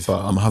believe.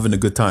 But I'm having a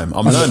good time.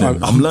 I'm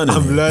learning. I'm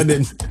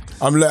learning.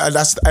 I'm learning.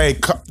 That's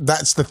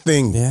the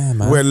thing. Yeah,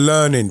 man. We're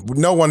learning.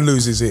 No one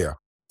loses here.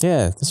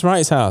 Yeah, that's right.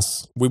 It's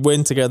house. We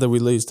win together, we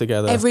lose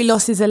together. Every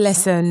loss is a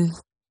lesson.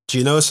 Do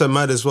you know what's so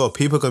mad as well?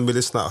 People are going to be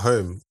listening at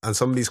home, and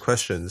some of these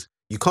questions,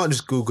 you can't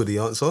just Google the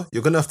answer.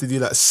 You're going to have to do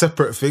like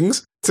separate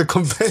things to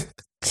compare.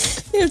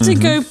 You have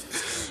to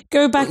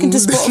go back into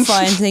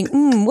Spotify and think,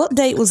 what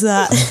date was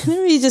that?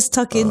 Maybe you just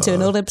tuck into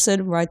an old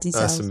episode of Righty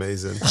That's Sounds.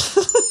 amazing.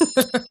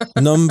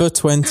 Number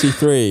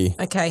 23,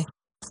 Okay.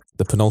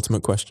 the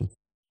penultimate question.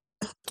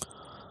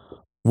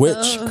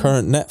 Which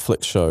current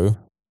Netflix show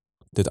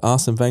did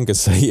Arsene Wenger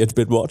say he had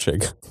been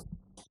watching?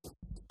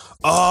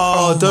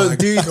 Oh, don't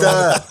do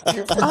that.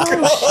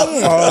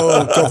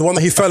 Oh God, the one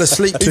that he fell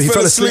asleep to. He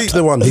fell asleep to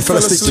the one. He fell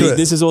asleep to it.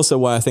 This is also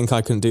why I think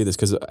I couldn't do this,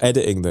 because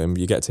editing them,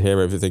 you get to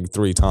hear everything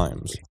 3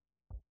 times.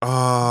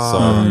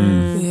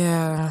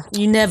 Yeah.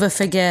 You never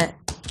forget.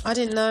 I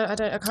didn't know. I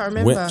can't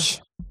remember.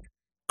 Which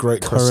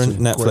Great current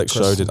question. Netflix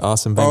show did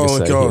Arsene Wenger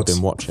say he had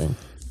been watching?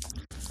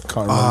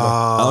 Can't remember.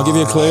 I'll give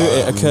you a clue.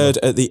 It occurred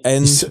at the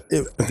end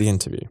of the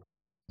interview.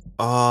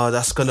 Oh,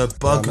 that's gonna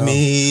bug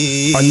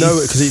me. I know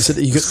it because he said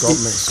it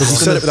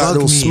with that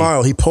little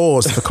smile. He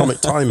paused for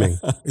comic timing.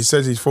 He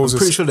said he falls. I'm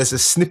pretty sure there's a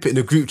snippet in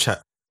the group chat,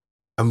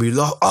 and we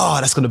laugh. Oh,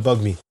 that's gonna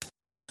bug me.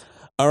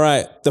 All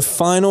right, the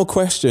final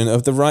question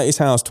of the Wrighty's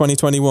House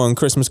 2021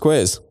 Christmas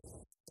quiz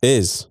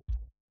is: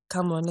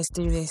 Come on, let's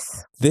do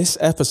this. This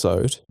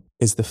episode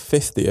is the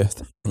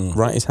 50th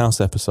Wrighty's House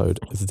episode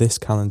of this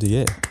calendar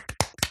year.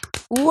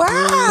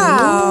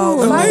 Wow.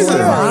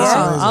 Amazing.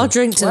 I'll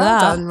drink to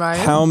that. Done,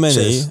 Ryan. How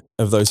many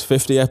of those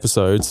 50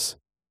 episodes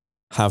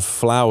have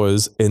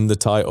flowers in the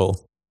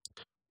title?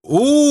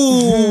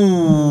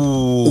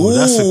 Ooh,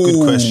 that's a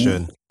good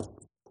question.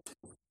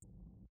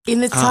 In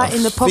the podcast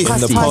In the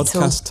title.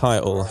 podcast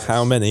title,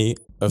 how many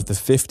of the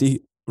 50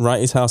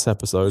 Wrighty's House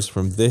episodes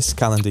from this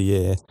calendar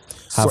year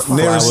have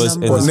flowers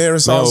in the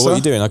nearest Mel, answer? what are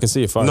you doing? I can see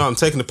your phone. No, I'm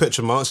taking a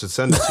picture of my answer to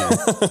send it to you. I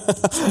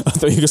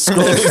thought you were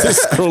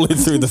scrolling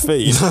through the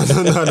feed. No.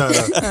 All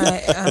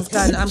right, I'm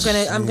done.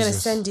 I'm gonna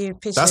send you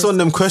pictures. That's one of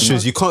them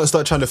questions. You can't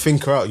start trying to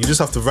think her out. You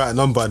just have to write a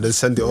number and then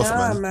send it off,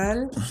 Nah, man.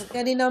 man.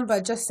 Any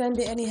number, just send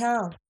it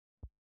anyhow.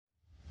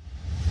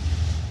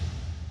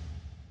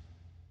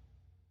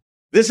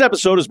 This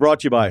episode is brought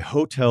to you by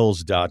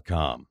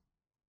Hotels.com.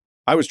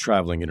 I was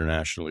traveling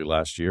internationally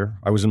last year.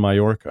 I was in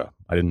Mallorca.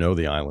 I didn't know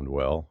the island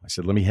well. I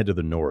said, let me head to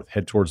the north,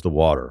 head towards the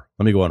water.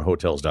 Let me go on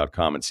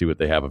Hotels.com and see what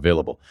they have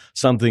available.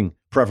 Something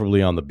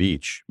preferably on the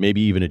beach,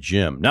 maybe even a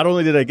gym. Not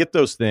only did I get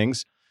those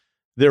things,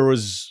 there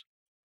was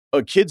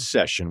a kids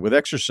session with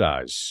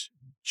exercise,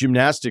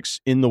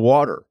 gymnastics in the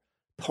water,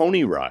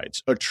 pony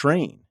rides, a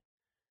train.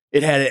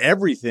 It had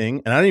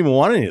everything, and I didn't even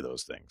want any of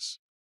those things.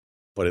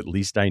 But at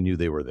least I knew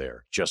they were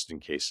there, just in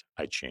case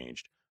I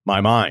changed my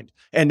mind.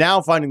 And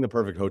now finding the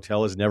perfect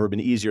hotel has never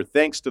been easier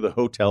thanks to the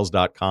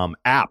Hotels.com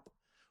app.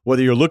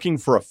 Whether you're looking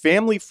for a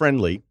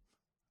family-friendly,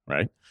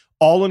 right,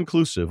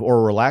 all-inclusive or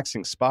a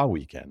relaxing spa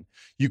weekend,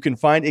 you can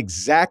find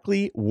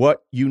exactly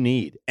what you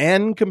need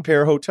and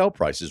compare hotel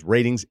prices,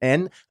 ratings,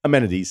 and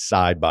amenities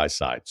side by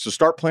side. So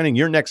start planning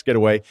your next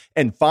getaway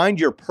and find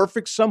your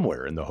perfect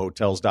somewhere in the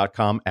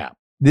Hotels.com app.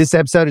 This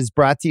episode is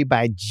brought to you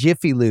by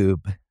Jiffy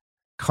Lube.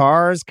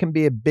 Cars can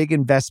be a big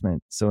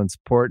investment, so it's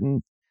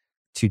important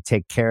to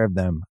take care of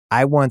them.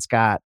 I once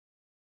got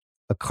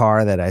a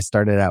car that I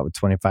started out with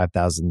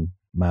 25,000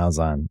 miles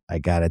on. I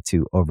got it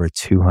to over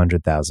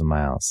 200,000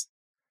 miles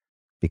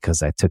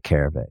because I took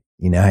care of it.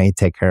 You know how you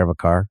take care of a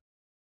car?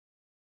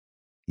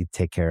 You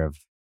take care of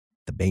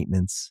the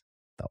maintenance,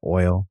 the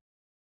oil,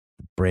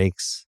 the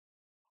brakes,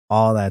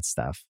 all that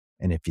stuff.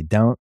 And if you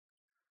don't,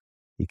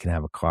 you can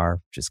have a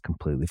car just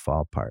completely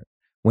fall apart.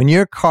 When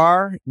your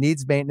car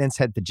needs maintenance,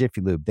 head to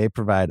Jiffy Lube. They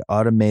provide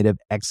automotive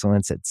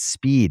excellence at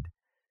speed.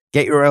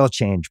 Get your oil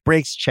change,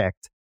 brakes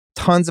checked,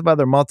 tons of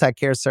other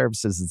multi-care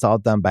services. It's all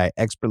done by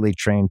expertly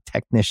trained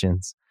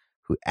technicians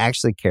who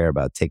actually care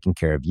about taking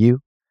care of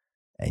you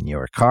and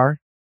your car.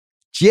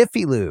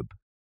 Jiffy Lube,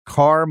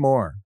 car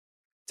more.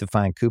 To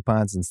find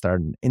coupons and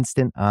start an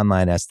instant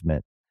online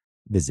estimate,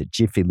 visit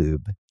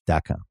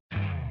jiffylube.com.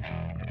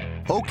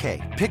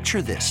 Okay,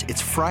 picture this.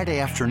 It's Friday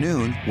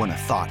afternoon when a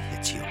thought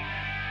hits you.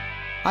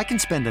 I can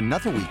spend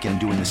another weekend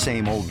doing the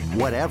same old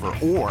whatever,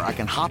 or I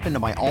can hop into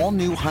my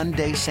all-new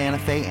Hyundai Santa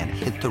Fe and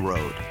hit the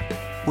road.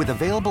 With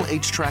available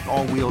H-Track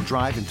all-wheel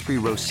drive and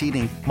 3-row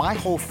seating, my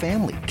whole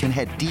family can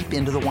head deep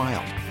into the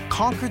wild.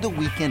 Conquer the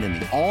weekend in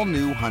the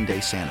all-new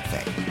Hyundai Santa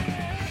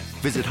Fe.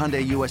 Visit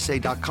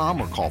HyundaiUSA.com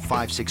or call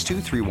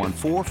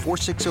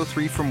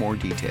 562-314-4603 for more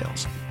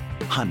details.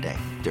 Hyundai,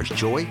 there's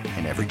joy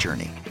in every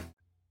journey.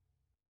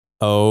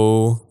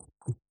 Oh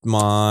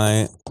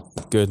my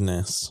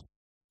goodness.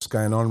 What's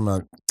going on,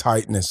 man?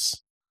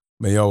 Tightness.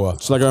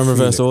 Mayoa. Shall I go in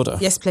reverse order?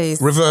 Yes, please.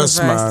 Reverse,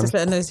 man. Just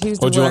let us know who's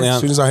Or the do you want the worst.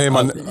 As soon as I hear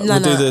my... We'll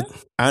do the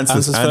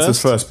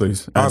Answers first,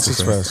 please.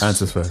 Answers first.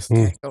 Answers first.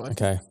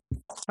 Okay.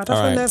 I don't All feel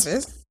right.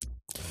 nervous.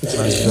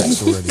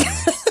 already.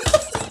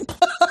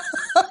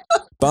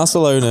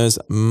 Barcelona's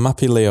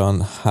Mapi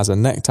Leon has a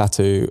neck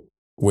tattoo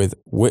with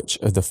which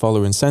of the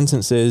following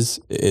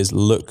sentences is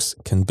looks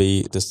can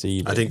be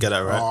deceiving? I didn't get that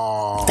right.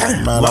 Oh,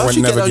 Damn, man, why I would would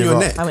you get never that on give your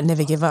up. neck? I would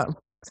never give up.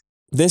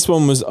 This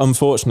one was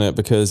unfortunate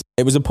because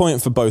it was a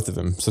point for both of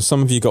them. So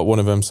some of you got one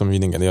of them, some of you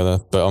didn't get the other.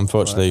 But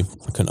unfortunately,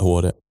 I couldn't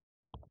award it.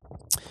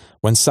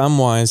 When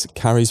Samwise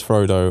carries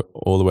Frodo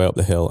all the way up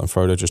the hill and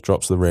Frodo just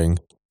drops the ring,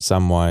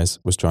 Samwise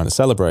was trying to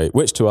celebrate.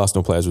 Which two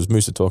Arsenal players was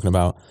Musa talking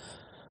about?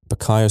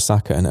 Bukayo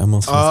Saka and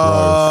Emil Smith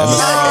Rowe.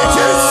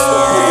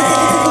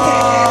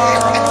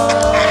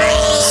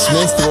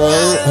 Smith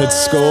Rowe had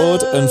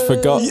scored and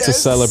forgot to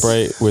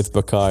celebrate with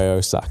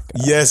Bukayo Saka.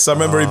 Yes, I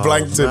remember he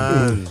blanked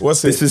him.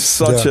 What's This is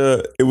such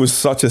it was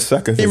such a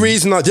Saka thing.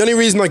 The only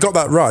reason I got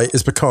that right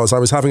is because I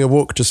was having a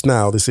walk just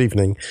now this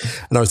evening,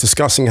 and I was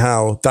discussing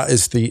how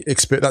that's the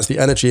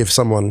energy of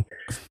someone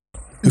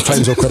who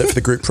claims all credit for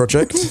the group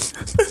project.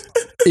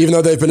 Even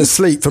though they've been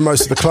asleep for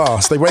most of the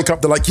class, they wake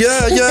up, they're like,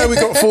 yeah, we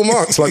got 4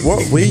 marks. Like,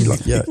 what? We?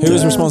 Like, yeah. Who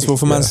was responsible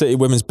for Man City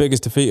women's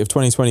biggest defeat of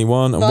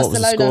 2021, and what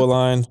was the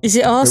scoreline? Is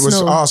it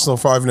Arsenal? It was Arsenal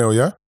 5-0,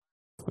 yeah?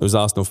 It was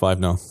Arsenal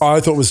 5-0. I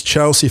thought it was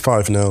Chelsea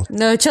 5-0.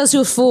 No, Chelsea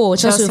was 4.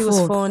 Chelsea was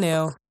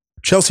 4-0.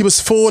 Chelsea was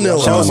 4-0.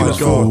 Chelsea Oh my was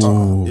God.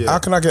 4-0. How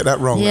can I get that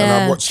wrong? Yeah. And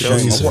I watched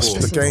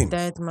the game.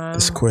 Dead, man.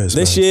 This quiz.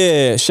 This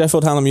year,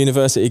 Sheffield Hallam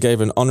University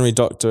gave an honorary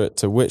doctorate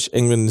to which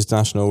England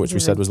international, which we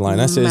said was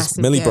Lionesses?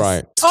 Massive Millie yes.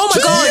 Bright. Oh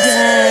my God!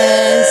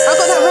 Yes. I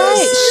got that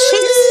right.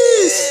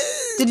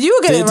 Shit. Did you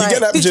get it right? Get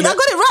that, I got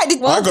it right. I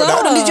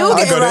got that. Did you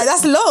get it right?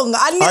 That's long.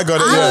 I got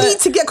it, I need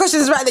to get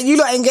questions right that you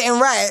lot ain't getting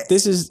right.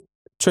 This is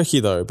tricky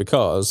though,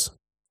 because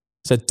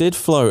did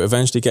Flo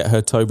eventually get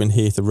her Tobin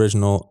Heath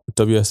original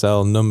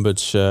WSL numbered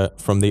shirt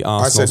from the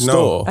Arsenal said no.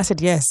 store? I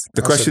said yes.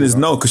 The question is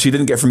no, because she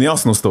didn't get from the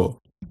Arsenal store.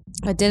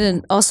 I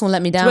didn't. Arsenal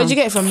let me down. Where'd you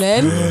get it from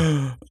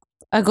then?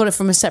 I got it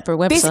from a separate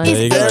This website.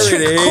 is a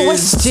trick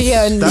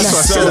question. That's what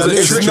I said.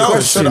 It's a trick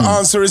question. So the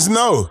answer is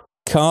no.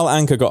 Carl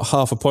Anker got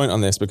half a point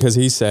on this because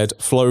he said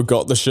Flo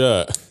got the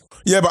shirt.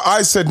 Yeah, but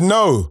I said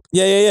no.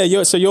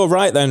 Yeah. So you're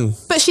right then.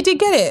 But she did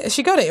get it.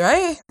 She got it,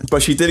 right?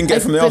 But she didn't get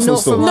it from the But Arsenal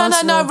not store. from No,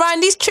 Arsenal.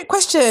 Ryan, these trick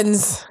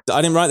questions.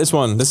 I didn't write this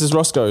one. This is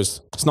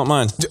Roscoe's. It's not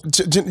mine.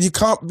 You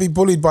can't be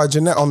bullied by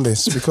Jeanette on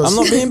this because I'm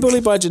not being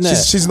bullied by Jeanette.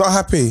 she's not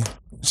happy.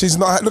 She's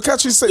not. Look how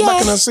she's sitting back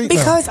in her seat now.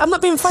 because I'm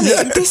not being funny.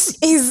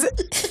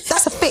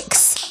 That's a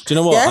fix. Do you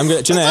know what? Yeah? I'm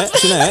gonna Jeanette.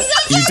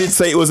 You did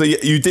say it was a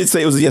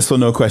yes or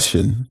no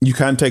question. You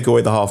can take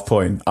away the half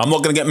point. I'm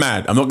not gonna get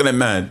mad. I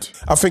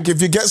think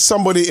if you get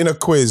somebody in a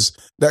quiz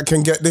that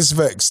can get this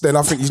vexed, then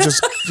I think you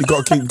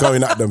got to keep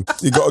going at them.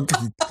 You got to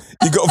tease.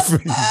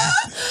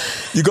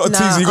 You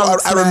got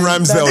to Aaron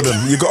Ramsdale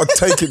them. You got to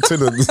take it to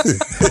them.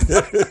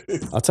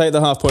 I'll take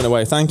the half point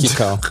away. Thank you,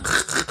 Carl.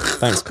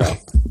 Thanks, Carl.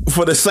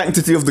 For the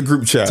sanctity of the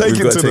group chat, Take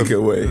we've it got to to take them.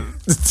 it away.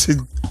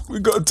 We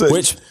got to take.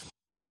 Which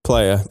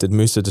player did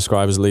Musa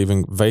describe as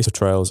leaving vapor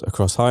trails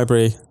across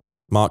Highbury?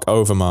 Mark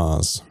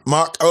Overmars.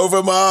 Mark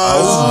Overmars.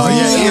 Oh,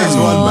 yeah, Ian's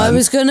one, man. I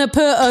was going to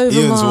put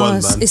Ian's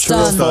one, Overmars. man. It's True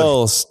or done.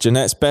 false?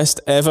 Jeanette's best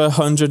ever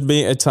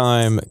 100-meter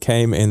time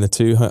came in the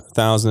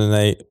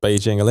 2008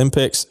 Beijing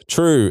Olympics.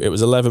 True. It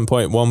was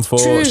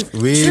 11.14.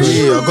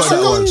 Really? I got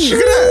that one.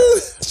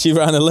 She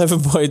ran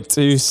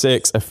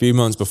 11.26 a few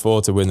months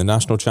before to win the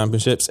national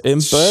championships in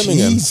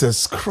Birmingham.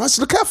 Jesus Christ!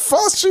 Look how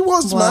fast she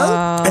was,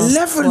 man.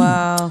 11.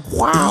 Wow.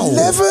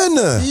 11.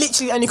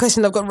 Literally the only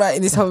question I've got right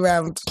in this whole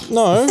round.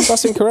 No,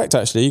 that's incorrect.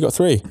 Actually, you got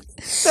 3.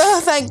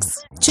 Oh,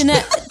 thanks.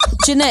 Jeanette,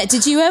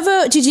 did you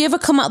ever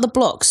come out the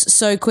blocks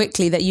so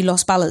quickly that you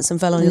lost balance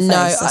and fell on your face? No,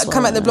 That's I what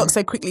come I at the want. block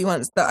so quickly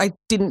once that I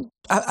didn't.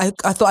 I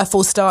thought I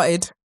full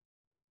started.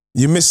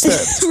 You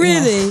misstepped.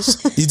 Really?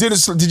 You didn't.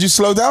 Did you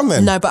slow down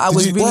then? No, but I Did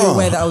was you- really Wow.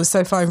 aware that I was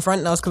so far in front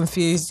and I was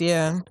confused.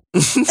 Yeah.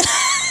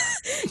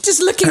 Just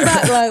looking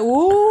back like,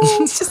 whoa.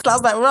 It's just I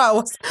was like,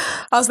 right.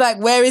 I was like,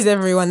 where is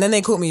everyone? Then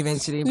they caught me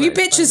eventually. You but-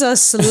 bitches are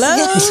slow.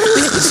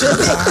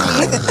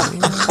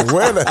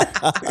 Where the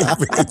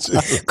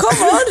Come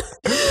on.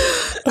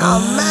 Oh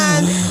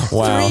man.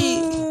 Wow.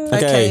 3.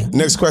 Okay.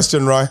 Next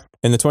question, Rye.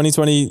 In the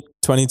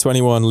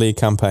 2020-2021 league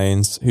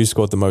campaigns, who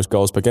scored the most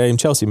goals per game?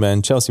 Chelsea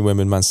men, Chelsea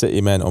women, Man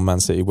City men, or Man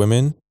City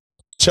women?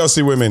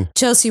 Chelsea women.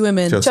 Chelsea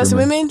women. Chelsea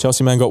women.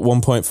 Chelsea men got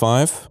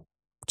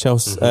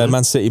 1.5.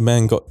 Man City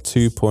men got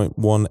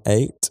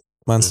 2.18.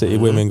 Man City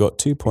women got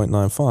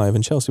 2.95,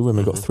 and Chelsea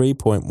women got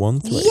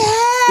 3.13.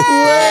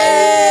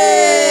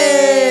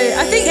 Yay!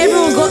 I think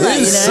everyone got that,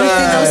 you know. I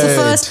think that was the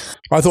first.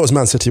 I thought it was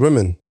Man City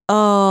women.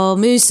 Oh,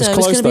 Musa. It's It's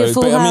close going to be a though.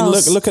 full But I mean,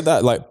 house. look at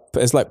that. Like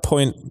it's like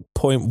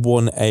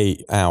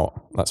 0.18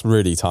 out. That's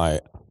really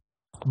tight.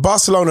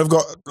 Barcelona have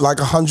got like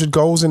 100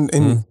 goals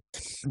in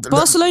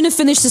Barcelona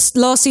finished this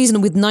last season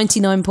with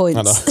 99 points.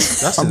 I know.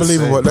 That's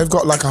unbelievable. insane. They've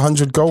got like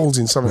 100 goals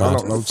in something. I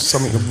don't know,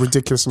 something a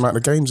ridiculous amount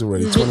of games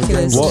already. 20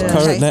 Ridiculous. games. What Yeah.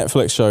 current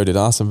Netflix show did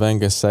Arsene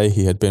Wenger say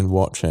he had been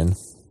watching?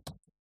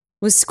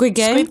 Was Squid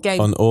Game? Squid Game.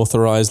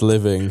 Unauthorized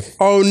living.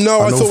 Oh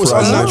no, I thought it was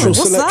Unauthorized unnatural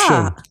What's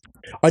selection. that?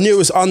 I knew it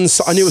was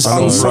unsomething. I knew it was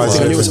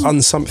Unauthorized.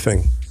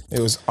 unsomething. It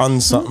was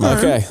unsomething.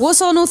 Okay.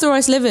 What's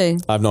unauthorized living?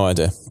 I have no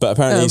idea. But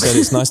apparently he said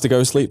it's nice to go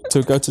to sleep to.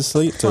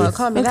 Well, it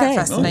can't be Okay. that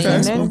fascinating Okay,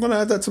 I'm then. going to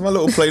add that to my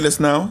little playlist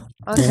now.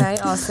 Okay,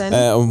 Arsene.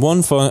 And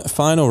one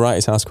final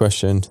Wrighty's House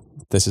question.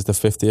 This is the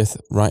 50th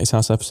Wrighty's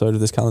House episode of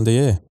this calendar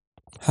year.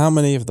 How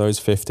many of those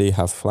 50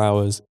 have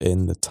flowers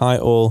in the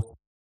title?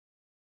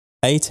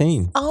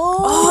 18. I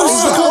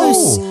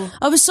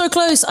was so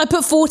close. I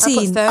put 14.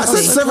 I put 30. I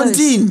said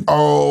 17.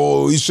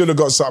 Oh, you should have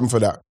got something for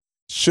that.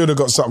 Should have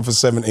got something for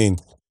 17.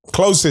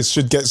 Closest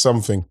should get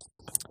something.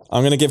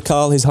 I'm going to give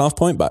Carl his half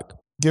point back.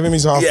 Give him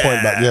his half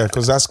point back, yeah,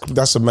 because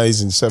that's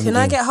amazing. 17.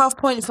 Can I get half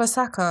point for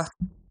Saka?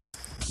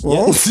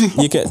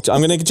 You get.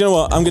 I'm gonna. Do you know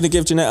what? I'm gonna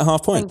give Jeanette a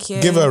half point. Thank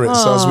you. Give her it,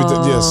 so as we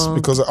did, yes,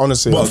 because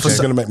honestly, she's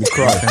going to make me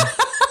cry.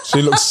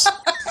 She looks.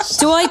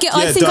 Do I get?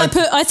 I think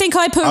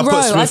I put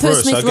Rowe. I put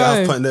Smith Rowe.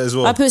 I put as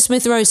well. I put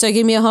Smith Rowe. So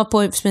give me a half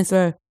point for Smith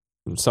Rowe.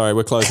 Sorry,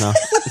 we're closed now.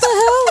 What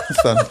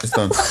the hell? It's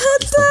done.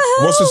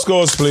 What's the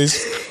scores, please?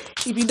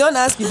 If you don't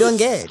ask, you don't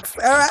get.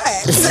 All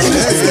right.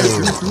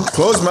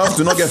 Closed mouth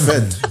do not get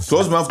fed.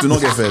 Closed mouth do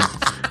not get fed.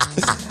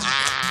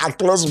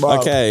 Close mouth.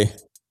 Okay.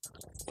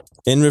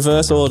 In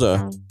reverse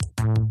order.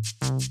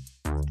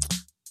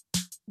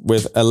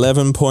 With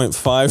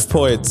 11.5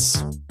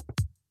 points.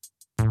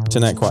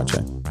 Jeanette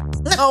Quattro.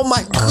 Oh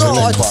my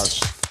God.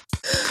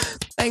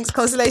 Thanks,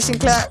 consolation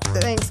clap.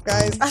 Thanks,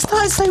 guys. I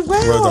started so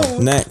well.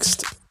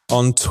 Next,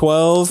 on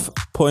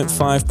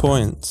 12.5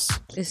 points.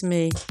 It's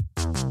me.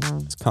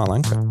 It's Carl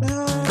Anka.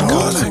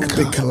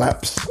 Big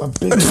collapse. A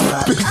big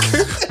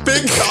collapse.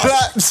 Big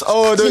collapse.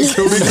 Oh, don't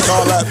kill me,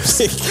 collapse.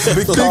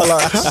 Big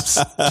collapse.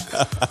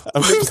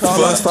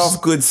 First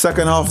half good,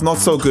 second half not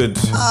so good.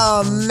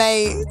 Oh,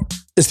 mate.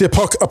 It's the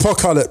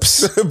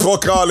apocalypse.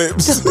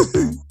 Apocalypse.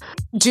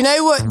 Do you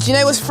know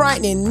what's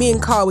frightening? Me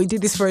and Carl, we do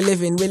this for a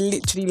living. We're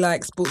literally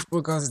like sports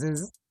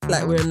broadcasters.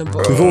 Like we're in the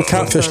book. We've all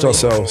catfished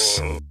ourselves.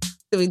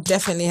 We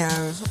definitely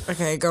have.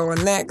 Okay, go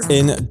on next.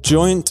 In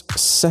joint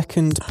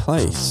second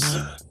place.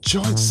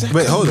 Joint second.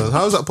 Wait, hold on.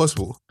 How is that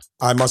possible?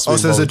 I must be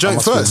so there's a involved. I joint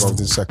must be first. involved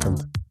in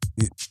second.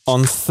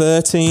 On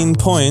 13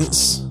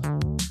 points,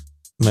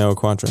 Mayo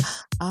Quadri.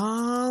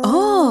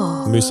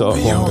 Oh. Musa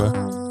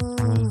Okwonga.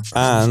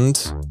 And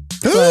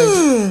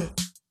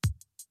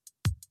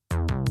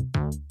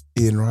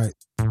Ian Wright.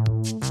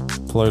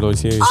 Chloe Lloyd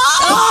Hughes.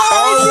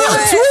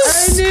 I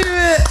knew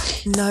it.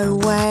 No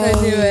way.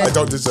 I knew it. I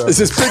don't deserve Is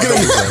this bigger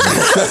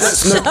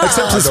than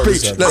accept his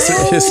speech? Let's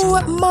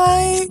Oh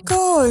my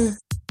God.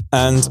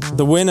 And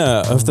the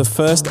winner of the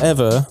first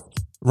ever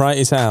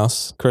Wrighty's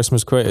House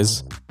Christmas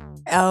quiz.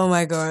 Oh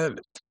my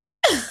God.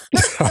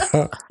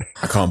 I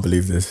can't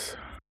believe this.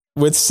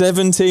 With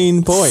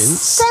 17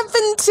 points.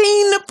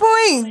 17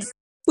 points.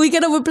 We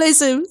gonna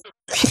replace him.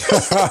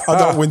 I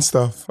don't win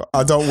stuff.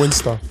 I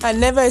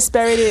never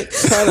expected it.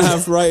 Can't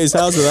have Wrighty's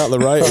House without the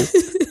Wrighty.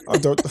 I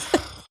don't.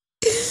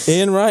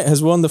 Ian Wright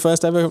has won the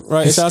first ever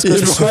Wrighty's House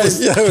Christmas quiz.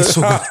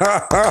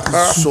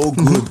 So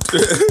good.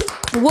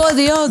 What are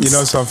the odds? You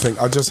know something?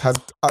 I just had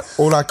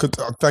all I could.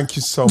 Thank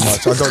you so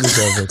much. I don't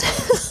deserve it.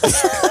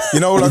 You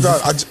know what I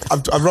done?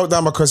 I wrote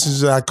down my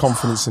questions and I had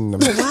confidence in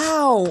them.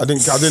 Wow. I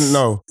didn't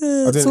know.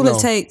 That's all it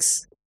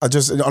takes. I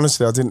just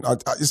honestly I didn't.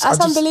 That's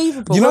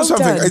unbelievable. You know Well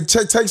something? done. It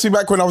takes me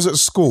back when I was at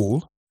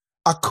school.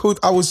 I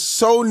was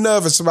so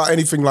nervous about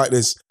anything like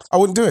this. I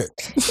wouldn't do it.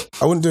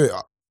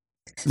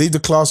 Leave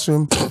the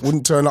classroom.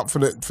 Wouldn't turn up for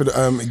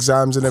the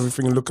exams and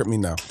everything. And look at me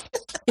now.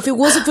 If it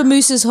wasn't for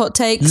Moose's hot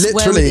takes, where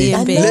would Literally,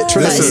 Ian be?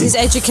 literally. That is his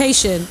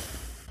education.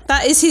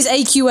 That is his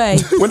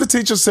AQA. When the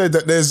teacher said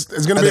that there's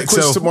going to be a quiz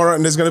Excel. tomorrow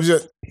and there's going to be,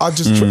 I'd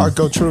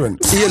go through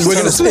it.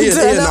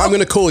 Ian, I'm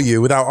going to call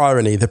you without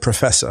irony, the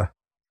professor.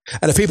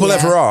 And if people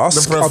ever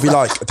ask, I'll be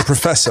like the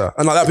professor,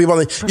 and like that'll be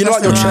one thing. You know,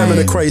 like your chairman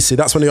are crazy.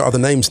 That's one of your other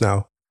names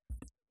now.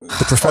 The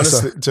professor.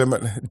 Honestly,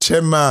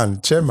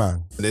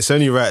 chairman. And it's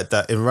only right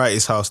that in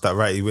Wrighty's house that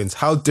Wrighty wins.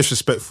 How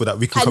disrespectful that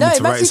we can I come know, into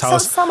imagine Wrighty's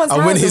house someone's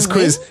and win house his and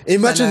quiz. win.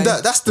 Imagine I know.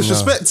 that. That's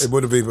disrespect. It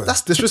would have been.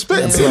 That's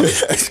disrespect.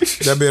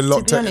 There'd be a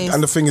lot. To be honest.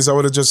 And the thing is,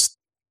 I'd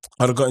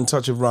have got in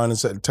touch with Ryan and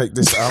said, take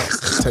this out,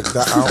 take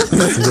that out,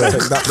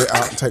 take that bit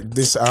out, take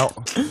this out.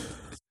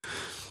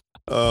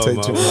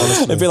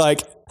 Honestly. It'd be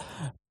like,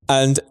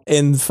 and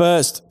in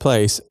first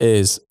place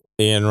is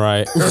Ian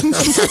Wright. You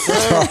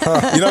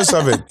know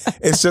something?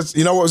 It's just,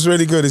 you know what was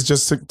really good is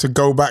just to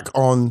go back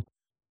on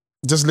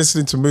just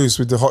listening to Moose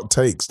with the hot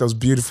takes, those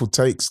beautiful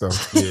takes though.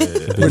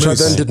 Which I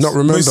then did not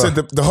remember. Moose said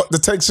the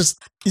takes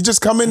you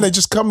just come in, they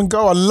just come and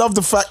go. I love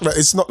the fact that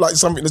it's not like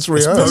something that's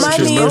rehearsed.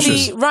 Remind me of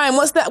the Ryan.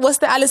 What's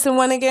the Allison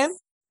one again?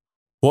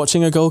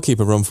 Watching a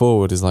goalkeeper run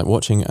forward is like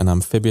watching an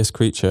amphibious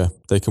creature.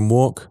 They can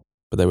walk,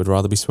 but they would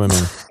rather be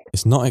swimming.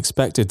 It's not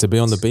expected to be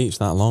on the beach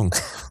that long.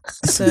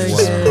 So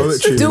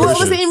good. What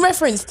was it in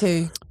reference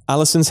to?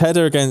 Alison's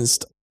header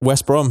against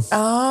West Brom.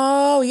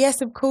 Oh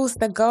yes, of course,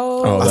 the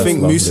goal. I think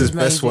lovely. Moose's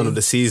best one of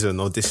the season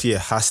or this year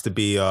has to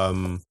be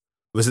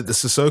was it the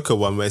Sissoko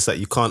one where it's like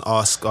you can't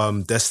ask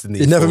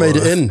Destiny. It never made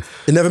it in.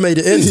 It never made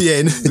it in. Yeah,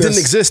 it didn't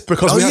exist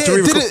because we had to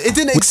re-record. It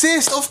didn't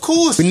exist, of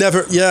course. We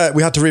never. Yeah,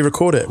 we had to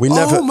re-record it. We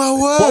never. Oh my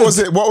word!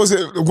 What was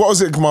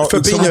it? Kamal?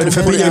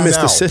 Fabinho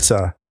missed the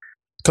sitter.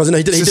 Because no,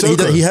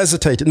 he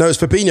hesitated. No, it's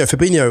Fabinho.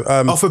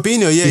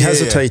 Fabinho, yeah. He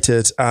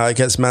hesitated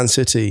against Man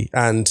City,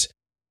 and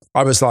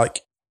I was like,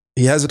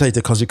 he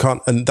hesitated because you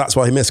can't, and that's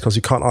why he missed, because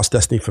you can't ask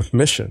Destiny for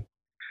permission.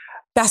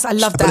 I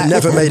love that. But it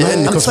never made it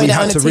in because we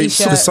had to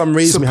for some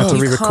reason we had to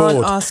re-record.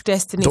 You can't ask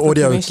Destiny the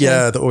audio. for permission.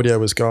 Yeah, the audio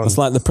was gone. It's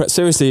like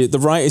seriously, the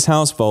Wrighty's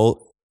House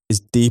vault is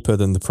deeper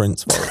than the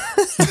Prince vault.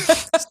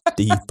 It's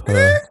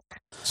deeper.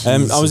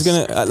 I was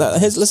gonna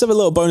let's have a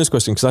little bonus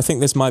question because I think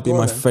this might be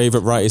my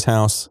favourite Wrighty's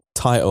House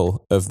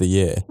title of the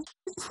year.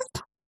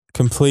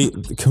 Complete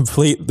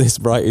this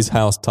Wrighty's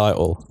House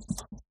title.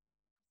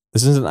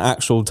 This is an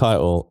actual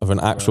title of an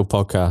actual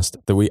podcast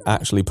that we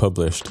actually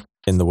published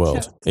in the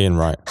world. Ian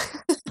Wright.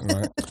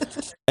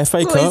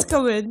 FA What is Cup,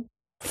 coming?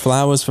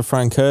 flowers for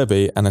Frank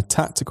Kirby, and a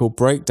tactical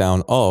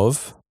breakdown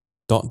of ...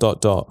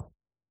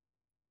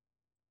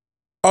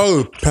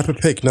 Oh, Peppa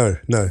Pig. No.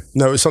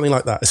 It's something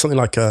like that. It's something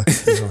like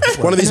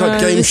one of these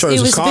like game shows.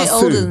 It was a bit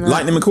older than that.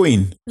 Lightning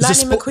McQueen.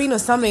 Lightning McQueen or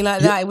something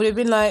like that. It would have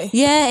been like.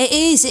 Yeah, it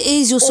is. It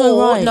is. You're so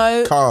right.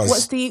 No. Cars.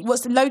 What's the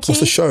Loki? What's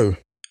the show?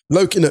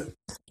 Loki.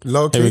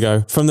 Loki. Here we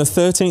go. From the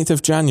 13th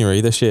of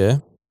January this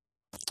year,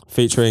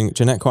 featuring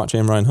Jeanette Quatchy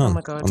and Ryan Hunn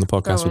my God. on the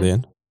podcast Go with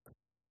on.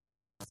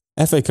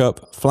 Ian. FA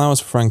Cup, flowers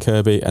for Frank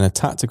Kirby, and a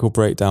tactical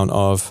breakdown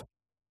of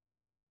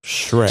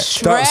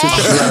Shrek.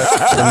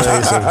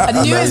 Amazing.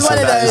 I knew it was one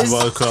of That is those.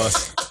 world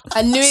class.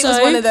 I knew it So, was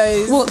one of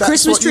those. What, That's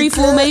Christmas what you tree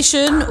get.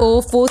 formation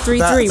or 4-3-3? What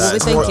we're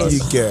That's thinking? what you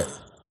get.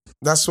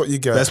 That's what you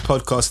get. Best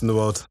podcast in the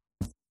world.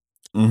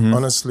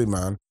 Honestly,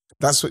 man.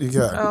 That's what you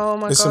get. Oh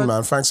my Listen, God.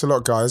 man. Thanks a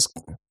lot, guys.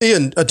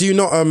 Ian, do you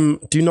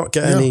not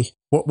get any?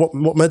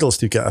 What medals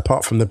do you get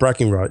apart from the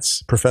bragging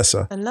rights,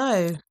 Professor? I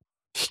know.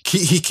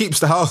 He keeps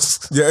the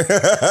house. Yeah.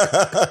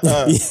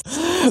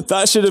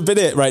 That should have been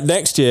it, right?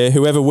 Next year,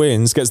 whoever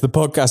wins gets the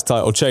podcast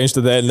title changed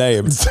to their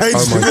name.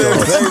 Oh my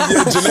God.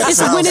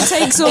 It's a winner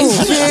takes all.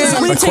 It's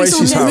a winner takes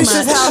all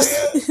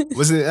Quasi's match.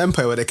 Wasn't it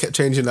Empire where they kept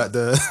changing like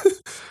the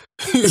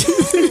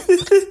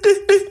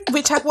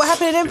What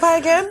happened in Empire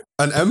again?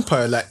 an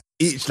Empire like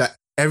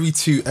every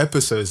 2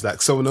 episodes,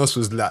 like someone else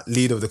was like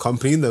lead of the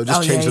company, and they'll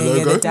just change the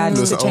logo. The dad And it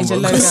used was to like, change the oh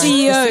my logo.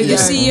 The God.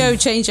 CEO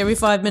changed every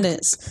 5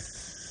 minutes.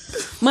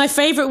 My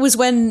favourite was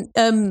when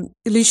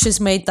Lucius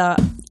made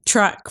that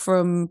track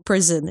from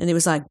prison, and it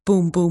was like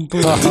boom, boom,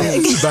 boom,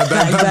 bang, bang,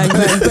 bang, bang,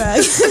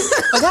 bang.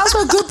 But that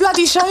was a good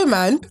bloody show,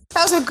 man.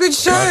 That was a good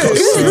show.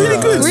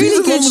 Really good.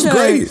 Really good Season show.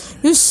 1 was great.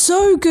 It was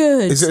so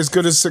good. Is it as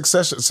good as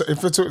Succession? So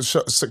if we're talking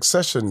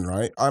Succession,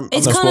 right?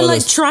 It's No kind of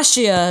like spoilers.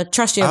 trashier I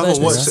version haven't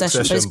of watched Succession,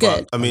 but it's Succession,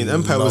 good. but I mean,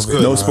 Empire was Love it.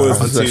 good. No spoilers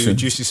for until Succession.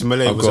 Juicy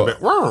Smollett I've was a got-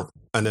 bit,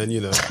 and then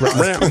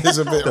It's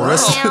a bit. the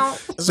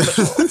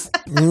rest.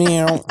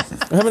 Meow.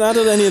 We haven't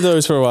added any of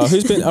those for a while.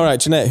 Who's been all right,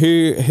 Jeanette?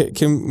 Who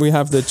can we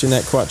have the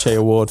Jeanette Quatche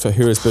Award for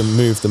who has been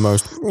moved the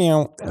most?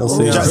 Meow. We'll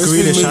see. Jack Who's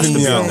Grealish been has to moving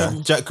be on you? there.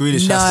 Jack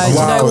Grealish No, has to do be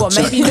you on know Wow. what?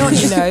 Maybe not,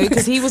 you know,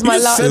 because he was my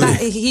last.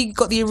 silly. He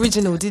got the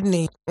original, didn't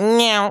he?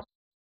 Meow.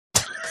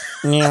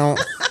 Meow.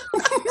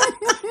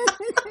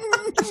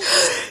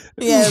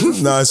 Yeah.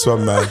 Nice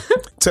one, man.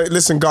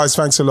 Listen, guys,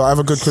 thanks a lot. Have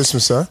a good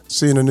Christmas, sir.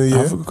 See you in the new year.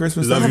 Have a good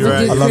Christmas. Love Have you, a right?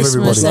 good I love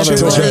Christmas, everybody.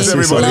 everybody. Cheers,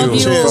 everybody. Love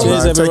you Cheers, all.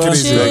 man. Cheers, Take it everyone.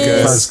 easy.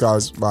 Cheers. Thanks,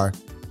 guys. Bye.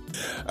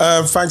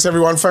 Thanks,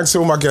 everyone. Thanks to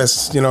all my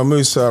guests. You know,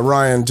 Musa,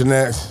 Ryan,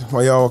 Jeanette,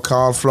 Mayowa,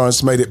 Carl,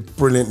 Florence made it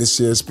brilliant this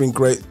year. It's been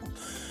great.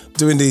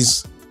 Doing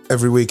these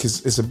every week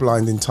is a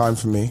blinding time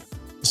for me.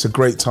 It's a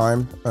great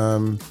time.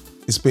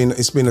 It's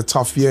been a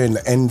tough year in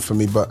the end for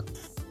me, but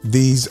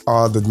these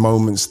are the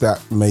moments that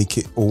make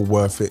it all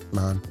worth it,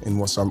 man, in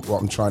what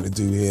I'm trying to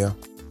do here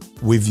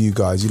with you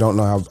guys. You don't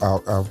know how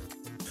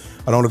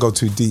I don't want to go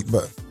too deep,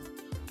 but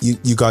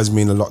you guys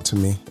mean a lot to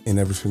me in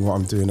everything what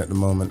I'm doing at the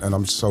moment, and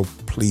I'm so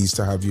pleased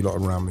to have you lot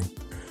around me.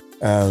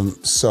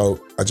 So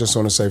I just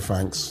want to say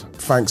thanks.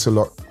 Thanks a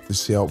lot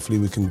this year. Hopefully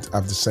we can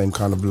have the same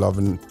kind of love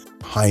and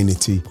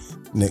highnity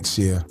next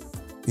year,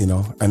 you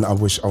know, and I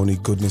wish only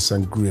goodness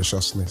and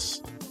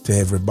graciousness to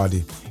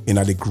everybody in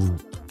the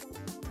group.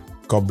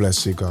 God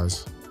bless you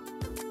guys.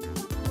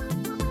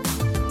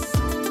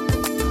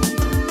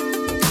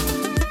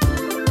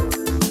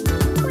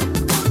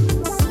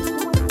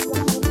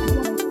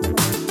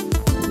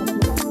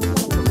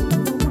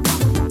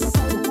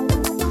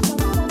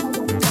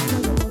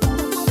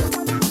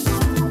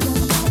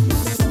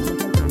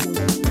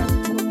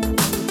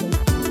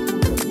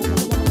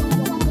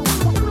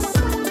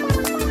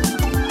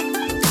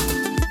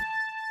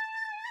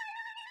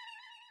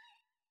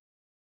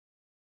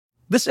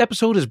 This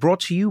episode is brought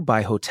to you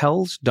by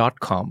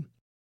Hotels.com.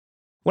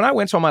 When I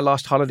went on my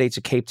last holiday to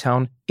Cape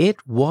Town,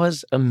 it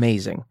was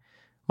amazing.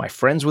 My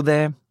friends were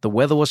there, the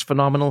weather was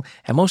phenomenal,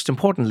 and most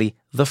importantly,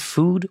 the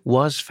food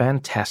was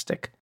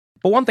fantastic.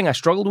 But one thing I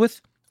struggled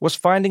with was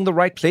finding the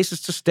right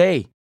places to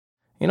stay.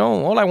 You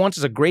know, all I want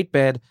is a great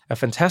bed, a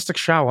fantastic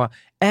shower,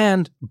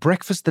 and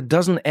breakfast that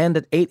doesn't end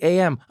at 8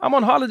 a.m. I'm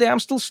on holiday, I'm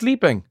still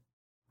sleeping.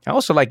 I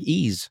also like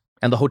ease,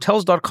 and the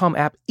Hotels.com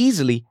app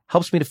easily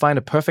helps me to find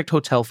a perfect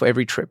hotel for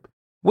every trip.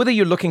 Whether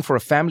you're looking for a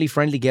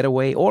family-friendly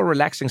getaway or a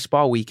relaxing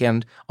spa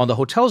weekend, on the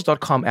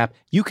Hotels.com app,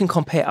 you can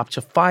compare up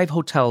to 5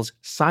 hotels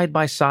side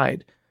by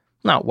side.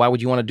 Now, why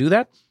would you want to do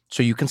that?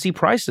 So you can see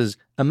prices,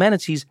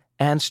 amenities,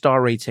 and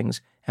star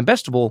ratings. And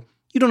best of all,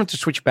 you don't have to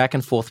switch back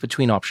and forth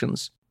between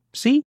options.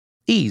 See?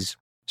 Ease.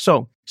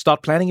 So,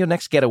 start planning your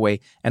next getaway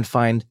and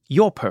find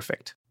your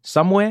perfect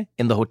somewhere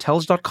in the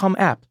Hotels.com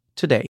app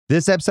today.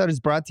 This episode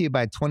is brought to you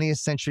by 20th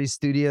Century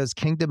Studios'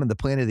 Kingdom of the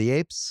Planet of the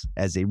Apes.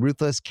 As a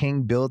ruthless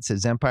king builds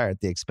his empire at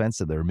the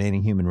expense of the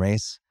remaining human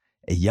race,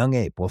 a young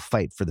ape will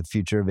fight for the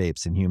future of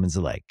apes and humans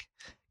alike.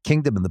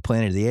 Kingdom of the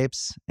Planet of the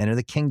Apes. Enter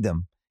the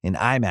kingdom in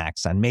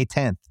IMAX on May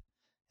 10th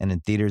and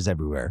in theaters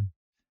everywhere.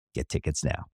 Get tickets now.